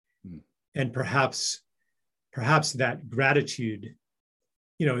 And perhaps that gratitude,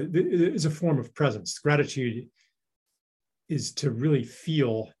 is a form of presence. Gratitude is to really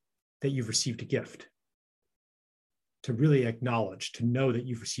feel that you've received a gift, to really acknowledge, to know that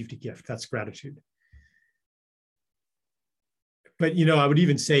you've received a gift. That's gratitude. But, I would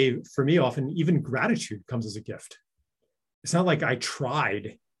even say, for me, often even gratitude comes as a gift. It's not like I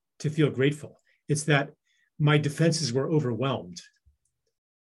tried to feel grateful. It's that my defenses were overwhelmed.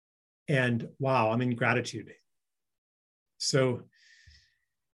 And wow, I'm in gratitude. So,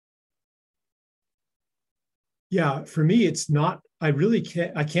 yeah, for me, it's not, I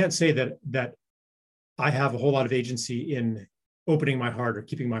can't say that I have a whole lot of agency in opening my heart or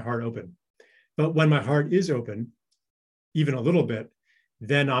keeping my heart open. But when my heart is open, even a little bit,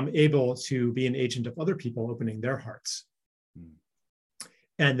 then I'm able to be an agent of other people opening their hearts.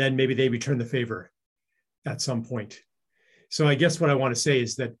 And then maybe they return the favor at some point. So I guess what I want to say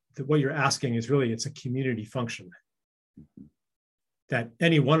is that what you're asking is really, it's a community function. That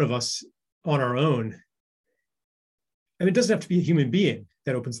any one of us on our own, I mean, it doesn't have to be a human being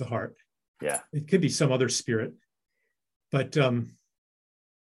that opens the heart. Yeah. It could be some other spirit. But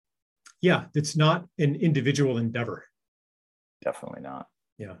it's not an individual endeavor. Definitely not.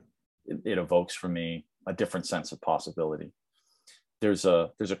 Yeah. It evokes for me a different sense of possibility. There's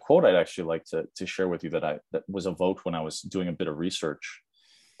a quote I'd actually like to share with you that was evoked when I was doing a bit of research,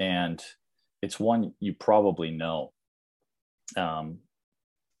 and it's one you probably know,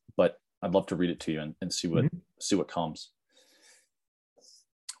 but I'd love to read it to you and see what comes.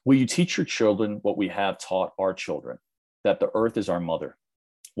 Will you teach your children what we have taught our children, that the earth is our mother?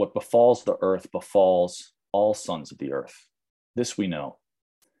 What befalls the earth befalls all sons of the earth. This we know.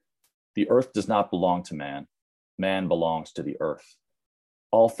 The earth does not belong to man. Man belongs to the earth.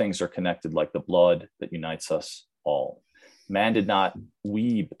 All things are connected like the blood that unites us all. Man did not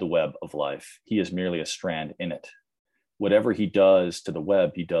weave the web of life. He is merely a strand in it. Whatever he does to the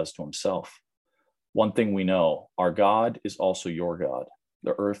web, he does to himself. One thing we know, our God is also your God.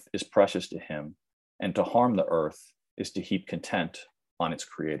 The earth is precious to him, and to harm the earth is to heap contempt on its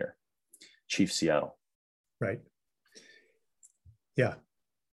creator. Chief Seattle. Right. Yeah.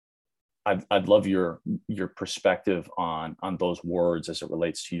 I'd love your perspective on those words as it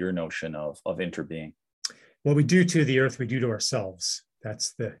relates to your notion of interbeing. What we do to the earth, we do to ourselves.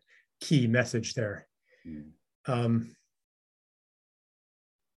 That's the key message there. But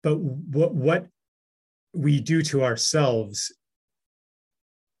what we do to ourselves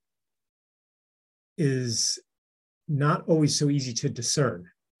is not always so easy to discern.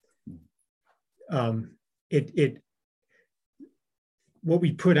 What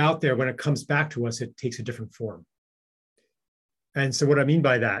we put out there, when it comes back to us, it takes a different form. And so what I mean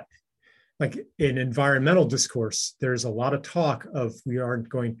by that, like in environmental discourse, there's a lot of talk of we're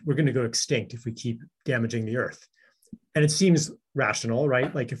going to go extinct if we keep damaging the earth. And it seems rational,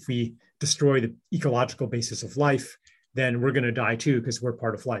 right? Like if we destroy the ecological basis of life, then we're going to die too, because we're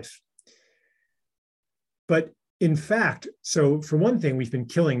part of life. But in fact, so for one thing, we've been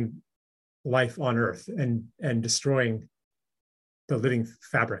killing life on Earth and destroying the living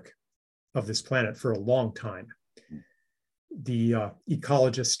fabric of this planet for a long time. The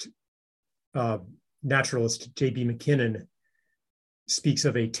ecologist, naturalist J.B. McKinnon speaks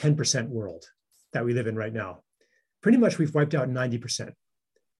of a 10% world that we live in right now. Pretty much we've wiped out 90%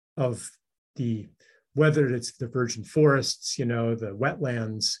 of whether it's the virgin forests, the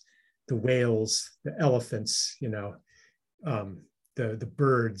wetlands, the whales, the elephants, the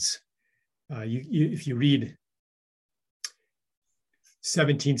birds. If you read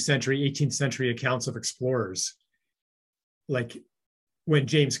 17th century, 18th century accounts of explorers, like when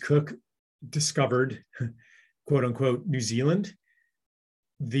James Cook discovered, quote unquote, New Zealand,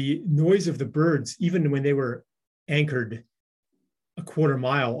 the noise of the birds, even when they were anchored a quarter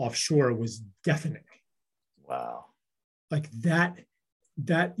mile offshore, was deafening. Wow. Like that,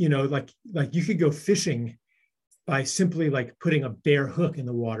 like you could go fishing by simply like putting a bare hook in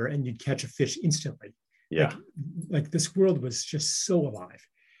the water and you'd catch a fish instantly. Yeah. Like this world was just so alive.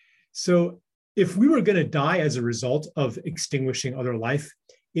 So if we were going to die as a result of extinguishing other life,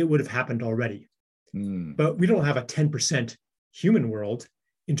 it would have happened already. But we don't have a 10% human world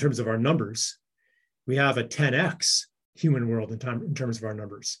in terms of our numbers. We have a 10x human world in terms of our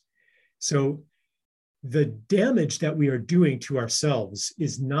numbers. So the damage that we are doing to ourselves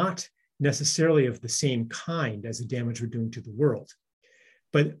is not necessarily of the same kind as the damage we're doing to the world.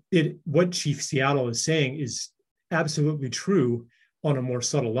 But what Chief Seattle is saying is absolutely true on a more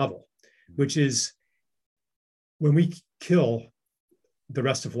subtle level, which is when we kill the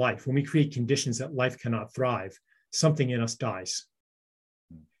rest of life, when we create conditions that life cannot thrive, something in us dies.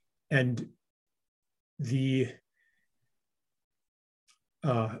 And the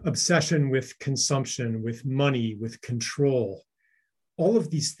obsession with consumption, with money, with control, all of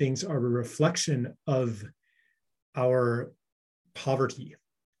these things are a reflection of our poverty,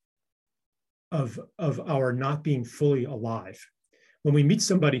 of our not being fully alive. When we meet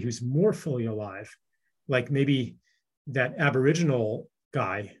somebody who's more fully alive, like maybe that Aboriginal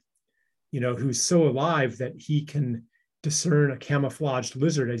guy, who's so alive that he can discern a camouflaged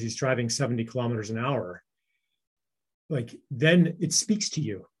lizard as he's driving 70 kilometers an hour, like then it speaks to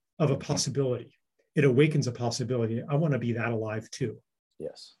you of a possibility. It awakens a possibility. I want to be that alive too.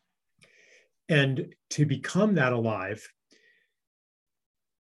 Yes. And to become that alive,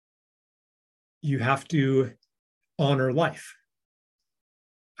 you have to honor life.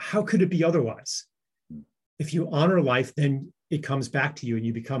 How could it be otherwise? If you honor life, then it comes back to you and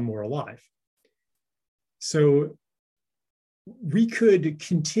you become more alive. So we could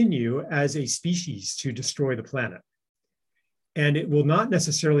continue as a species to destroy the planet. And it will not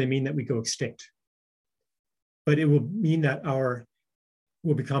necessarily mean that we go extinct, but it will mean that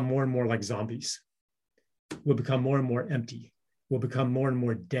we'll become more and more like zombies. We'll become more and more empty. We'll become more and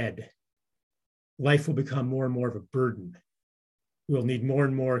more dead. Life will become more and more of a burden. We'll need more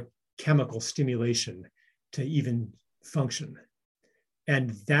and more chemical stimulation to even function.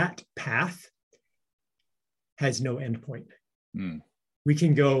 And that path has no endpoint. We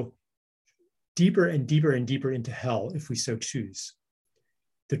can go deeper and deeper and deeper into hell if we so choose.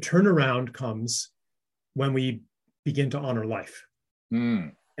 The turnaround comes when we begin to honor life.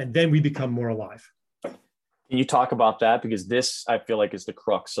 And then we become more alive. Can you talk about that? Because this, I feel like, is the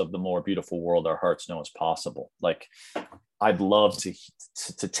crux of the more beautiful world our hearts know is possible. Like, I'd love to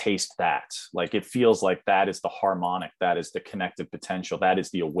taste that. Like, it feels like that is the harmonic, that is the connective potential, that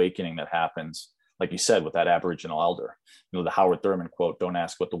is the awakening that happens, like you said, with that Aboriginal elder. The Howard Thurman quote, "Don't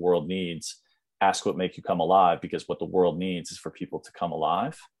ask what the world needs, ask what make you come alive," because what the world needs is for people to come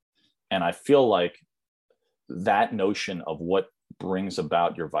alive. And I feel like that notion of what brings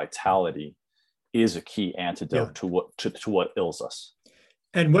about your vitality is a key antidote to what ills us.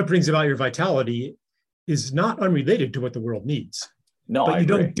 And what brings about your vitality is not unrelated to what the world needs. No, but you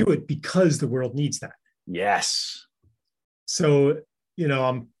don't do it because the world needs that. Yes. So,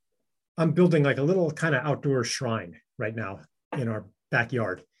 I'm building like a little kind of outdoor shrine right now in our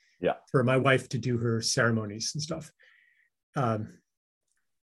backyard. Yeah. For my wife to do her ceremonies and stuff.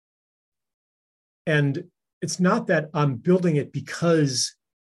 And it's not that I'm building it because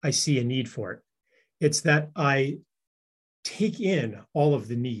I see a need for it. It's that I take in all of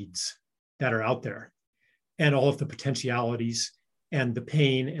the needs that are out there and all of the potentialities and the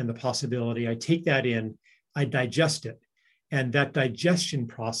pain and the possibility. I take that in, I digest it. And that digestion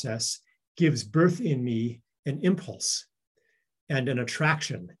process gives birth in me an impulse and an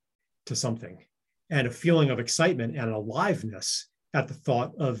attraction to something, and a feeling of excitement and aliveness at the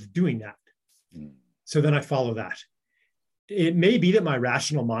thought of doing that. So then I follow that. It may be that my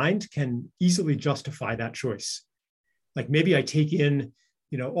rational mind can easily justify that choice. Like maybe I take in,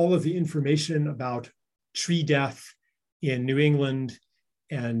 all of the information about tree death in New England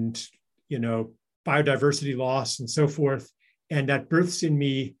and, biodiversity loss and so forth, and that births in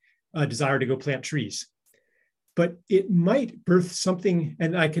me a desire to go plant trees. But it might birth something,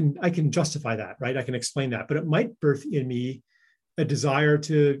 and I can justify that, right? I can explain that, but it might birth in me a desire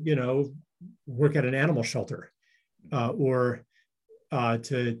to, work at an animal shelter, or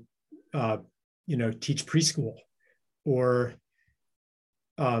to teach preschool, or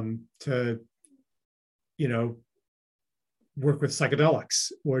to work with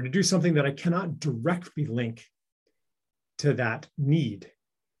psychedelics, or to do something that I cannot directly link to that need.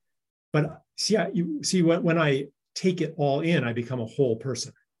 But when I take it all in, I become a whole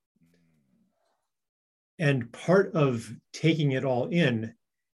person. And part of taking it all in,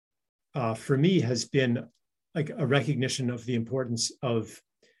 for me, has been like a recognition of the importance of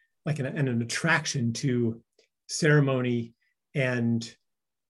like an attraction to ceremony and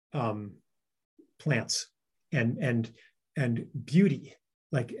plants and beauty,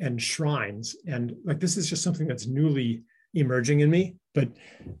 like, and shrines. And like, this is just something that's newly emerging in me. But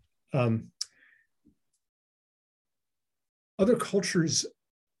other cultures,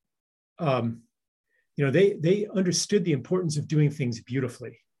 they understood the importance of doing things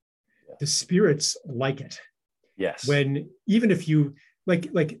beautifully. The spirits like it. Yes. When, even if you like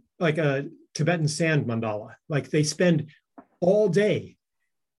a Tibetan sand mandala, like they spend all day,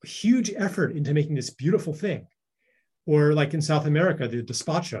 huge effort into making this beautiful thing. Or like in South America, the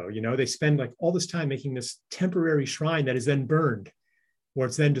despacho, they spend like all this time making this temporary shrine that is then burned, or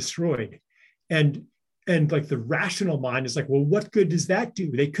it's then destroyed. And like the rational mind is like, well, what good does that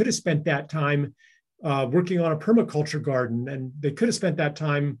do? They could have spent that time working on a permaculture garden, and they could have spent that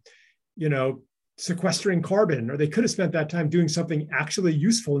time, sequestering carbon, or they could have spent that time doing something actually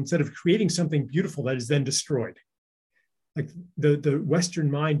useful instead of creating something beautiful that is then destroyed. Like the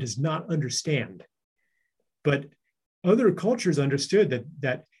Western mind does not understand. But other cultures understood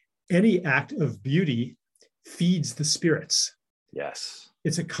that any act of beauty feeds the spirits. Yes.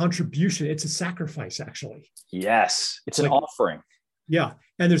 It's a contribution. It's a sacrifice, actually. Yes. It's an offering. Yeah.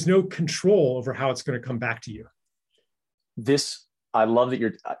 And there's no control over how it's going to come back to you. I love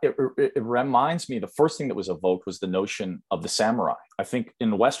that it reminds me, the first thing that was evoked was the notion of the samurai. I think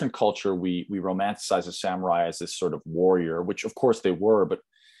in Western culture, we romanticize the samurai as this sort of warrior, which of course they were, but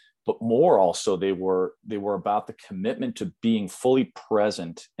more also they were about the commitment to being fully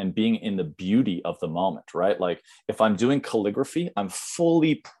present and being in the beauty of the moment, right? Like if I'm doing calligraphy, I'm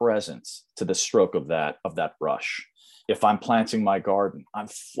fully present to the stroke of that brush. If I'm planting my garden, I'm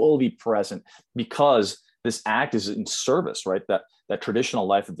fully present, because this act is in service, right? That traditional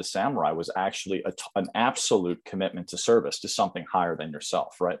life of the samurai was actually an absolute commitment to service, to something higher than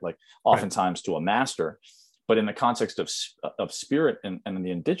yourself, right? Like oftentimes to a master. But in the context of spirit and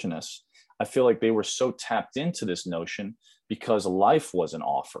the indigenous, I feel like they were so tapped into this notion because life was an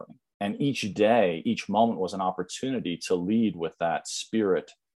offering. And each day, each moment was an opportunity to lead with that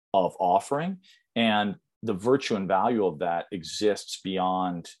spirit of offering. And the virtue and value of that exists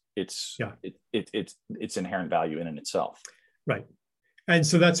beyond its inherent value in and itself. Right. And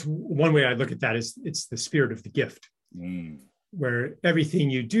so that's one way I look at that, is it's the spirit of the gift. Where everything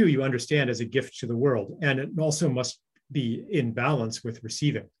you do, you understand as a gift to the world. And it also must be in balance with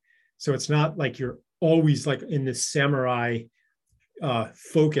receiving. So it's not like you're always like in this samurai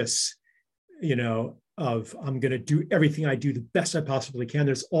focus, of I'm going to do everything I do the best I possibly can.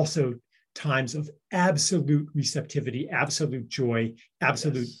 There's also times of absolute receptivity, absolute joy,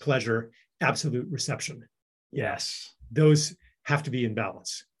 absolute pleasure, absolute reception. Yes. Those have to be in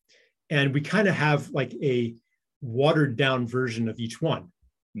balance. And we kind of have like a watered down version of each one.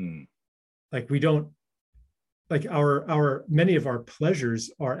 Like we don't, like our many of our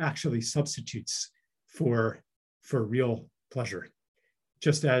pleasures are actually substitutes for real pleasure.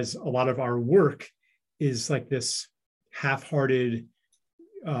 Just as a lot of our work is like this half-hearted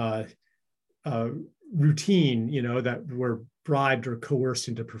routine, that we're bribed or coerced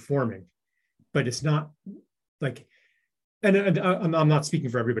into performing. But it's not like, and I'm not speaking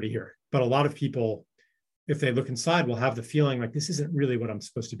for everybody here, but a lot of people, if they look inside, will have the feeling like this isn't really what I'm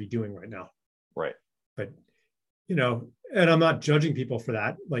supposed to be doing right now. Right. But, and I'm not judging people for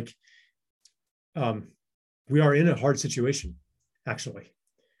that. Like, we are in a hard situation, actually.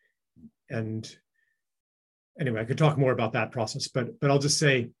 And anyway, I could talk more about that process, but I'll just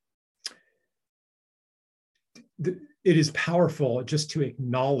say, it is powerful just to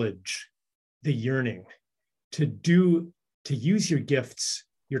acknowledge the yearning to use your gifts,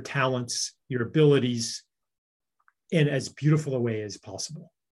 your talents, your abilities in as beautiful a way as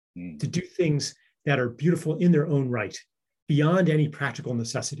possible, to do things that are beautiful in their own right, beyond any practical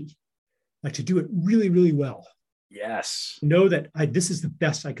necessity, like to do it really, really well. Yes. Know that this is the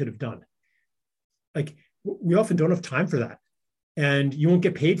best I could have done. Like we often don't have time for that, and you won't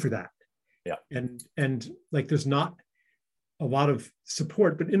get paid for that. Yeah. And like there's not a lot of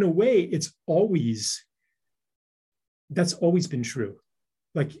support, but in a way, that's always been true.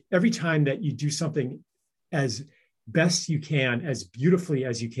 Like every time that you do something as best you can, as beautifully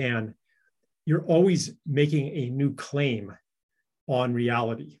as you can, you're always making a new claim on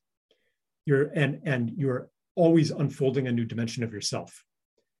reality. You're always unfolding a new dimension of yourself,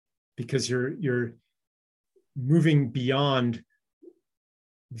 because you're moving beyond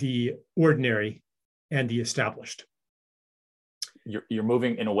the ordinary and the established. You're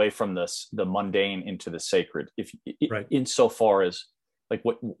moving in away from the mundane into the sacred. Right. Insofar as like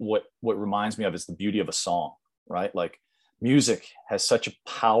what reminds me of is the beauty of a song, right? Like music has such a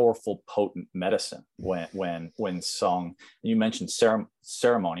powerful, potent medicine when sung. You mentioned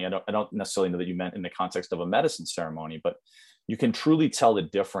ceremony. I don't necessarily know that you meant in the context of a medicine ceremony, but you can truly tell the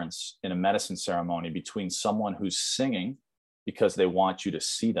difference in a medicine ceremony between someone who's singing because they want you to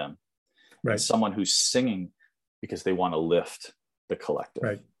see them, right, and someone who's singing because they want to lift the collective,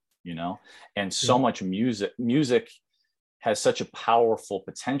 right, and so much music has such a powerful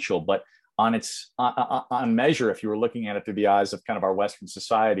potential, but on measure, if you were looking at it through the eyes of kind of our Western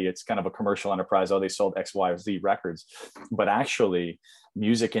society, it's kind of a commercial enterprise. Oh, they sold X, Y, or Z records. But actually,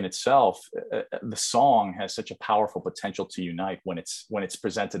 music in itself, the song has such a powerful potential to unite when it's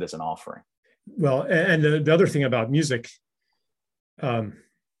presented as an offering. Well, and the other thing about music, a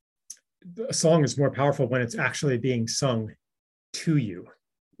song is more powerful when it's actually being sung to you.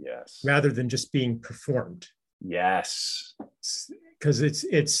 Yes. Rather than just being performed. Yes. Because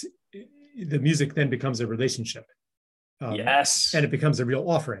it's the music then becomes a relationship. Yes. And it becomes a real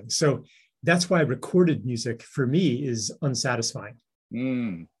offering. So that's why recorded music for me is unsatisfying.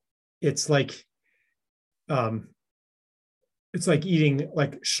 It's like eating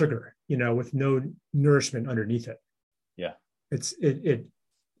like sugar, with no nourishment underneath it. Yeah. It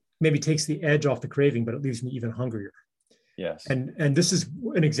maybe takes the edge off the craving, but it leaves me even hungrier. Yes. And this is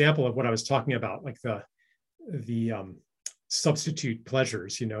an example of what I was talking about, like the substitute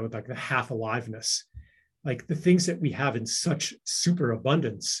pleasures, like the half aliveness, like the things that we have in such super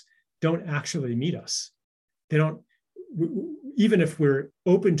abundance don't actually meet us. They don't, even if we're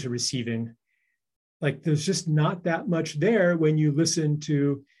open to receiving, like there's just not that much there when you listen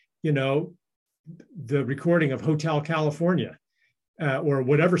to, the recording of Hotel California or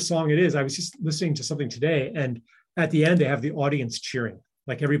whatever song it is. I was just listening to something today, and at the end they have the audience cheering,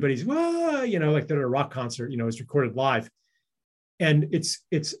 like everybody's, wah, like they're at a rock concert, it's recorded live. And it's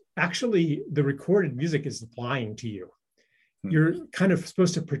actually the recorded music is lying to you. You're kind of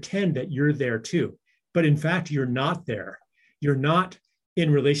supposed to pretend that you're there too, but in fact, you're not there. You're not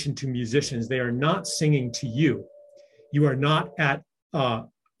in relation to musicians. They are not singing to you. You are not at a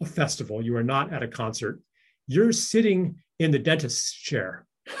festival. You are not at a concert. You're sitting in the dentist's chair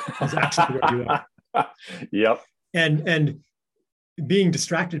is actually where you are. Yep. And being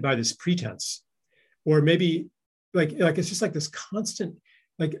distracted by this pretense, or maybe like it's just like this constant,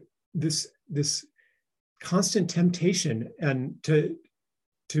 like this constant temptation and to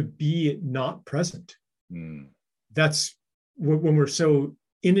be not present. That's when we're so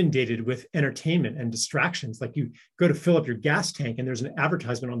inundated with entertainment and distractions. Like you go to fill up your gas tank and there's an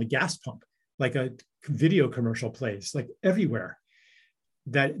advertisement on the gas pump, like a video commercial plays, like everywhere.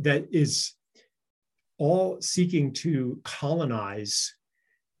 That is all seeking to colonize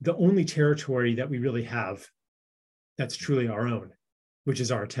the only territory that we really have that's truly our own, which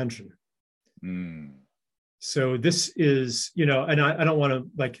is our attention. So this is, and I don't want to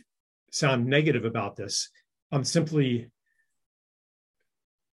like sound negative about this. I'm simply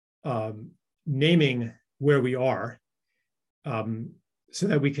naming where we are so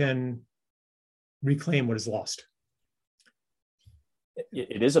that we can reclaim what is lost.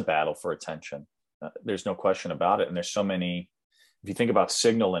 It is a battle for attention. There's no question about it. And there's so many, if you think about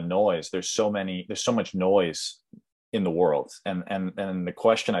signal and noise, there's so much noise in the world. And the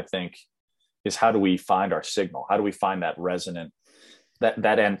question, I think, is how do we find our signal? How do we find that resonant,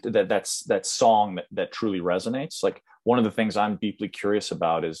 that song that truly resonates? Like one of the things I'm deeply curious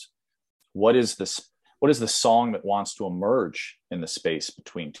about is what is the song that wants to emerge in the space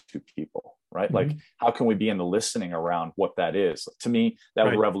between two people? right? Like, how can we be in the listening around what that is? To me, that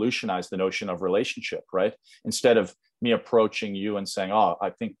would revolutionize the notion of relationship, right? Instead of me approaching you and saying, oh, I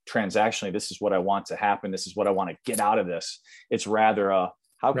think transactionally, this is what I want to happen. This is what I want to get out of this. It's rather,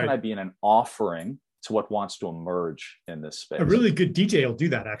 how can I be in an offering to what wants to emerge in this space? A really good DJ will do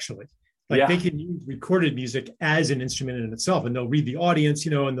that, actually. Like they can use recorded music as an instrument in itself, and they'll read the audience,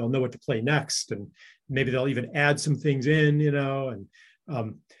 and they'll know what to play next. And maybe they'll even add some things in, and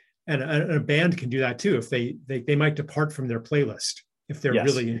a band can do that too. If they might depart from their playlist if they're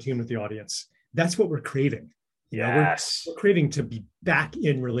really in tune with the audience. That's what we're craving. We're craving to be back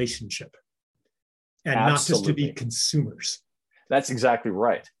in relationship and not just to be consumers. That's exactly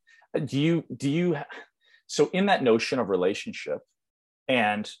right. Do you so in that notion of relationship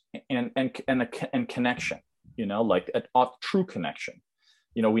and connection, like a true connection,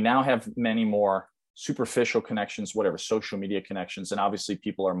 we now have many more superficial connections, whatever, social media connections, and obviously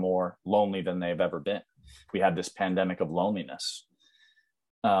people are more lonely than they've ever been. We have this pandemic of loneliness,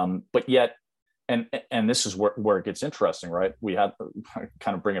 but yet, and this is where it gets interesting, right? We have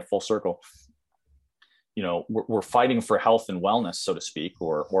kind of bring it full circle. We're fighting for health and wellness, so to speak,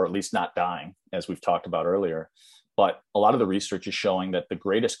 or at least not dying, as we've talked about earlier. But a lot of the research is showing that the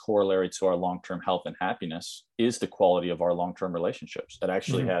greatest corollary to our long-term health and happiness is the quality of our long-term relationships. That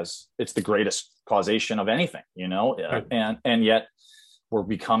actually it's the greatest causation of anything, and yet we're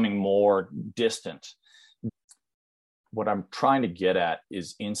becoming more distant. What I'm trying to get at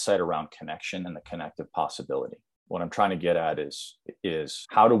is insight around connection and the connective possibility. What I'm trying to get at is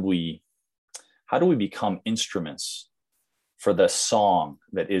how do we become instruments for the song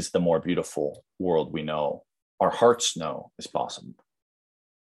that is the more beautiful world we know, our hearts know is possible?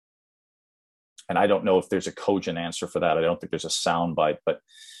 And I don't know if there's a cogent answer for that. I don't think there's a sound bite, but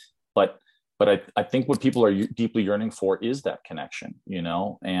I think what people are deeply yearning for is that connection,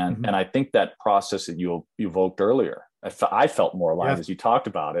 and I think that process that you evoked earlier, I felt more alive as you talked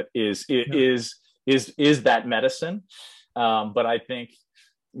about it, is that medicine. But I think,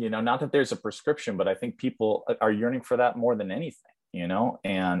 not that there's a prescription, but I think people are yearning for that more than anything,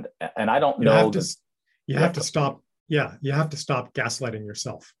 and I don't know. You have to stop gaslighting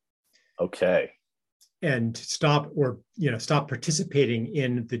yourself. Okay. And stop participating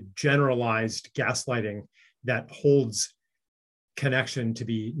in the generalized gaslighting that holds connection to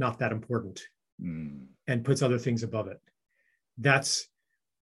be not that important and puts other things above it. That's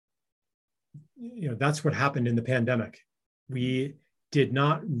what happened in the pandemic. We did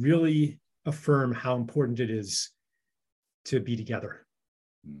not really affirm how important it is to be together.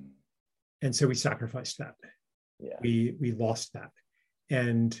 And so we sacrificed that. Yeah. We lost that.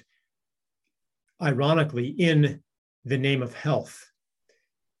 And ironically, in the name of health,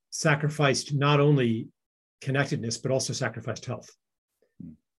 sacrificed not only connectedness, but also sacrificed health.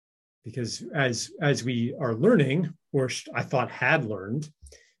 Because as we are learning, or I thought had learned,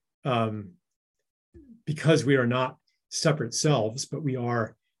 because we are not separate selves, but we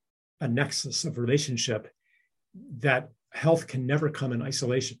are a nexus of relationship, that health can never come in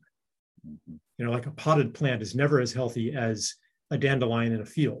isolation. Like a potted plant is never as healthy as a dandelion in a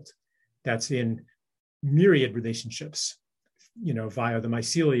field. That's in myriad relationships, via the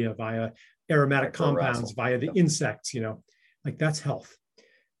mycelia, via aromatic compounds, via the insects, like that's health.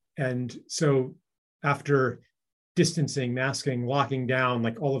 And so after distancing, masking, locking down,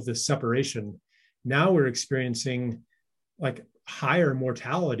 like all of this separation, now we're experiencing like higher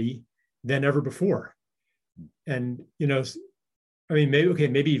mortality than ever before. And,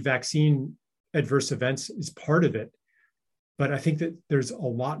 maybe vaccine adverse events is part of it, but I think that there's a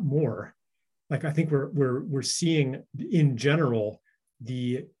lot more. Like, I think we're seeing in general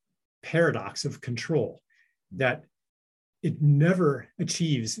the paradox of control, that it never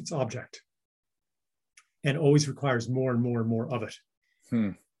achieves its object and always requires more and more and more of it.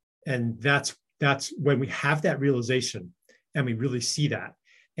 And that's when we have that realization and we really see that,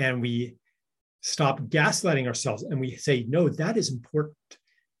 and we stop gaslighting ourselves and we say, no, that is important.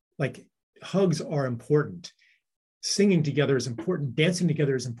 Like, hugs are important. Singing together is important. Dancing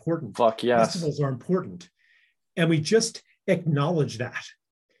together is important. Fuck yes. Festivals are important. And we just acknowledge that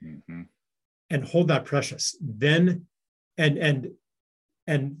and hold that precious. Then, and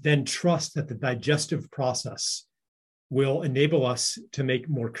then trust that the digestive process will enable us to make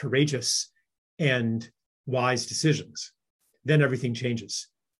more courageous and wise decisions. Then everything changes.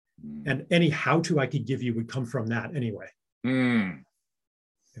 And any how-to I could give you would come from that anyway. Yeah.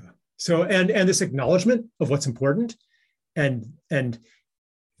 So, and this acknowledgement of what's important, and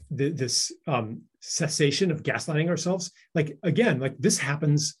this cessation of gaslighting ourselves. Like, again, like this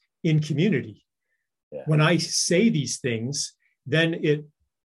happens in community. Yeah. When I say these things, then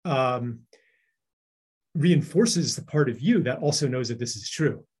reinforces the part of you that also knows that this is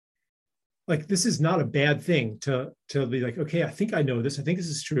true. Like, this is not a bad thing to be like, okay, I think I know this. I think this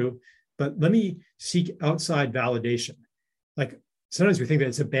is true, but let me seek outside validation. Like, sometimes we think that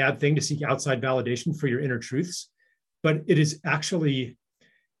it's a bad thing to seek outside validation for your inner truths, but it is actually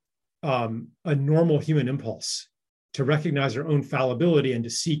a normal human impulse to recognize our own fallibility and to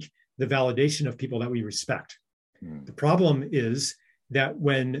seek the validation of people that we respect. The problem is that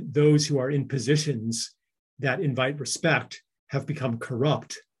when those who are in positions that invite respect have become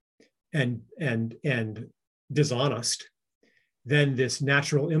corrupt and dishonest, then this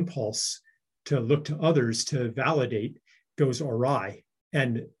natural impulse to look to others to validate goes awry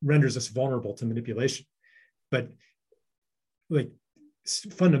and renders us vulnerable to manipulation. But like,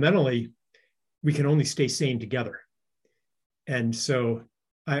 fundamentally, we can only stay sane together. And so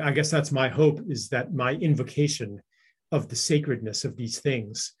I guess that's my hope, is that my invocation of the sacredness of these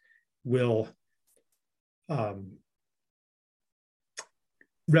things will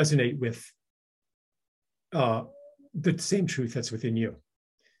resonate with the same truth that's within you.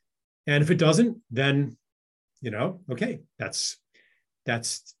 And if it doesn't, then, okay, that's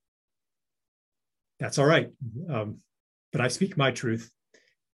all right. But I speak my truth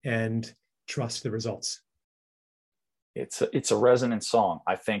and trust the results. It's a resonant song.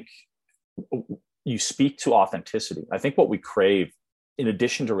 I think you speak to authenticity. I think what we crave, in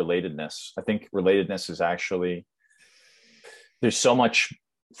addition to relatedness, I think relatedness is actually, there's so much,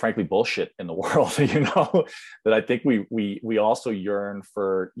 frankly, bullshit in the world, that I think we also yearn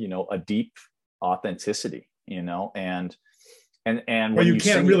for, a deep authenticity, and well, you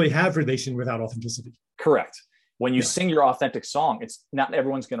can't really have relation without authenticity. Correct. When you sing your authentic song, it's not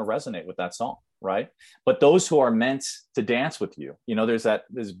everyone's going to resonate with that song, right? But those who are meant to dance with you, there's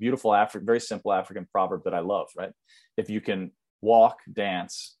this beautiful very simple African proverb that I love, right? If you can walk,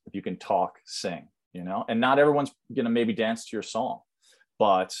 dance; if you can talk, sing. And not everyone's going to maybe dance to your song,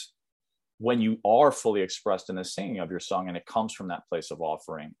 but when you are fully expressed in the singing of your song, and it comes from that place of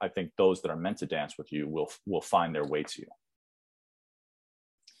offering, I think those that are meant to dance with you will find their way to you.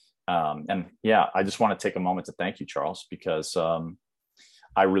 I just want to take a moment to thank you, Charles, because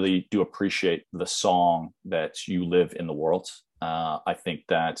I really do appreciate the song that you live in the world. I think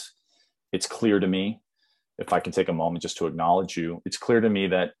that it's clear to me, if I can take a moment just to acknowledge you, it's clear to me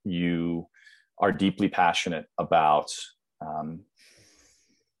that you are deeply passionate about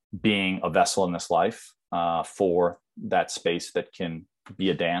being a vessel in this life for that space that can be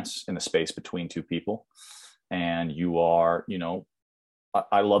a dance in the space between two people. And you are,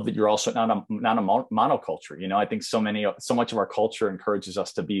 I love that you're also not a monoculture. I think so much of our culture encourages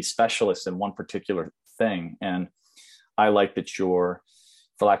us to be specialists in one particular thing. And I like that you're,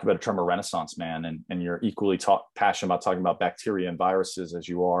 for lack of a better term, a Renaissance man, and you're equally passionate about talking about bacteria and viruses as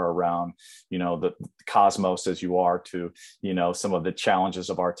you are around, the cosmos, as you are to, some of the challenges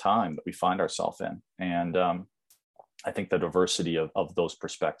of our time that we find ourselves in. And I think the diversity of those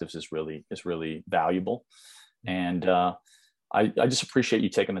perspectives is really valuable. And I just appreciate you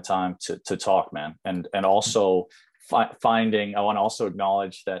taking the time to talk, man. And also I want to also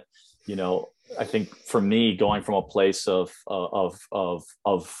acknowledge that, I think for me, going from a place of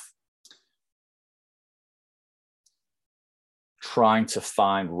trying to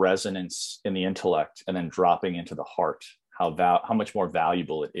find resonance in the intellect and then dropping into the heart, how much more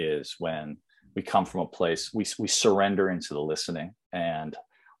valuable it is when we come from a place, we surrender into the listening and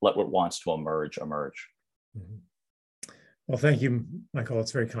let what wants to emerge. Mm-hmm. Well, thank you, Michael.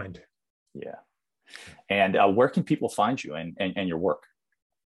 It's very kind. Yeah. And where can people find you and your work?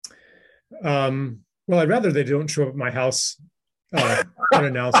 Well, I'd rather they don't show up at my house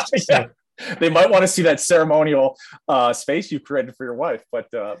unannounced. Yeah. So. They might want to see that ceremonial space you created for your wife, but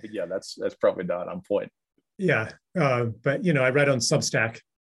yeah, that's probably not on point. Yeah, but I write on Substack.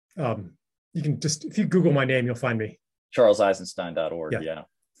 You can just, if you Google my name, you'll find me. CharlesEisenstein.org. Yeah.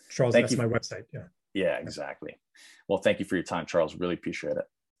 Charles, that's my website. Yeah. Yeah, exactly. Well, thank you for your time, Charles. Really appreciate it.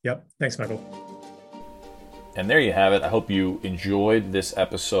 Yep. Thanks, Michael. And there you have it. I hope you enjoyed this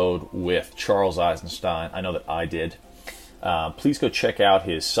episode with Charles Eisenstein. I know that I did. Please go check out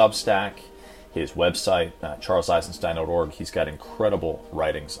his Substack, his website, charleseisenstein.org. He's got incredible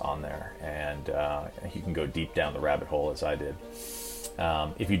writings on there, and he can go deep down the rabbit hole as I did.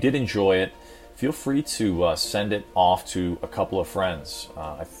 If you did enjoy it, feel free to send it off to a couple of friends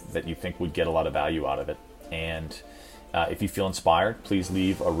that you think would get a lot of value out of it. And if you feel inspired, please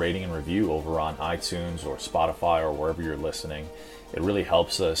leave a rating and review over on iTunes or Spotify or wherever you're listening. It really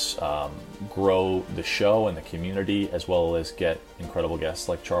helps us grow the show and the community, as well as get incredible guests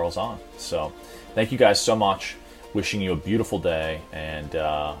like Charles on. So thank you guys so much. Wishing you a beautiful day, and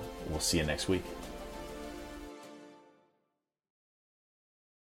we'll see you next week.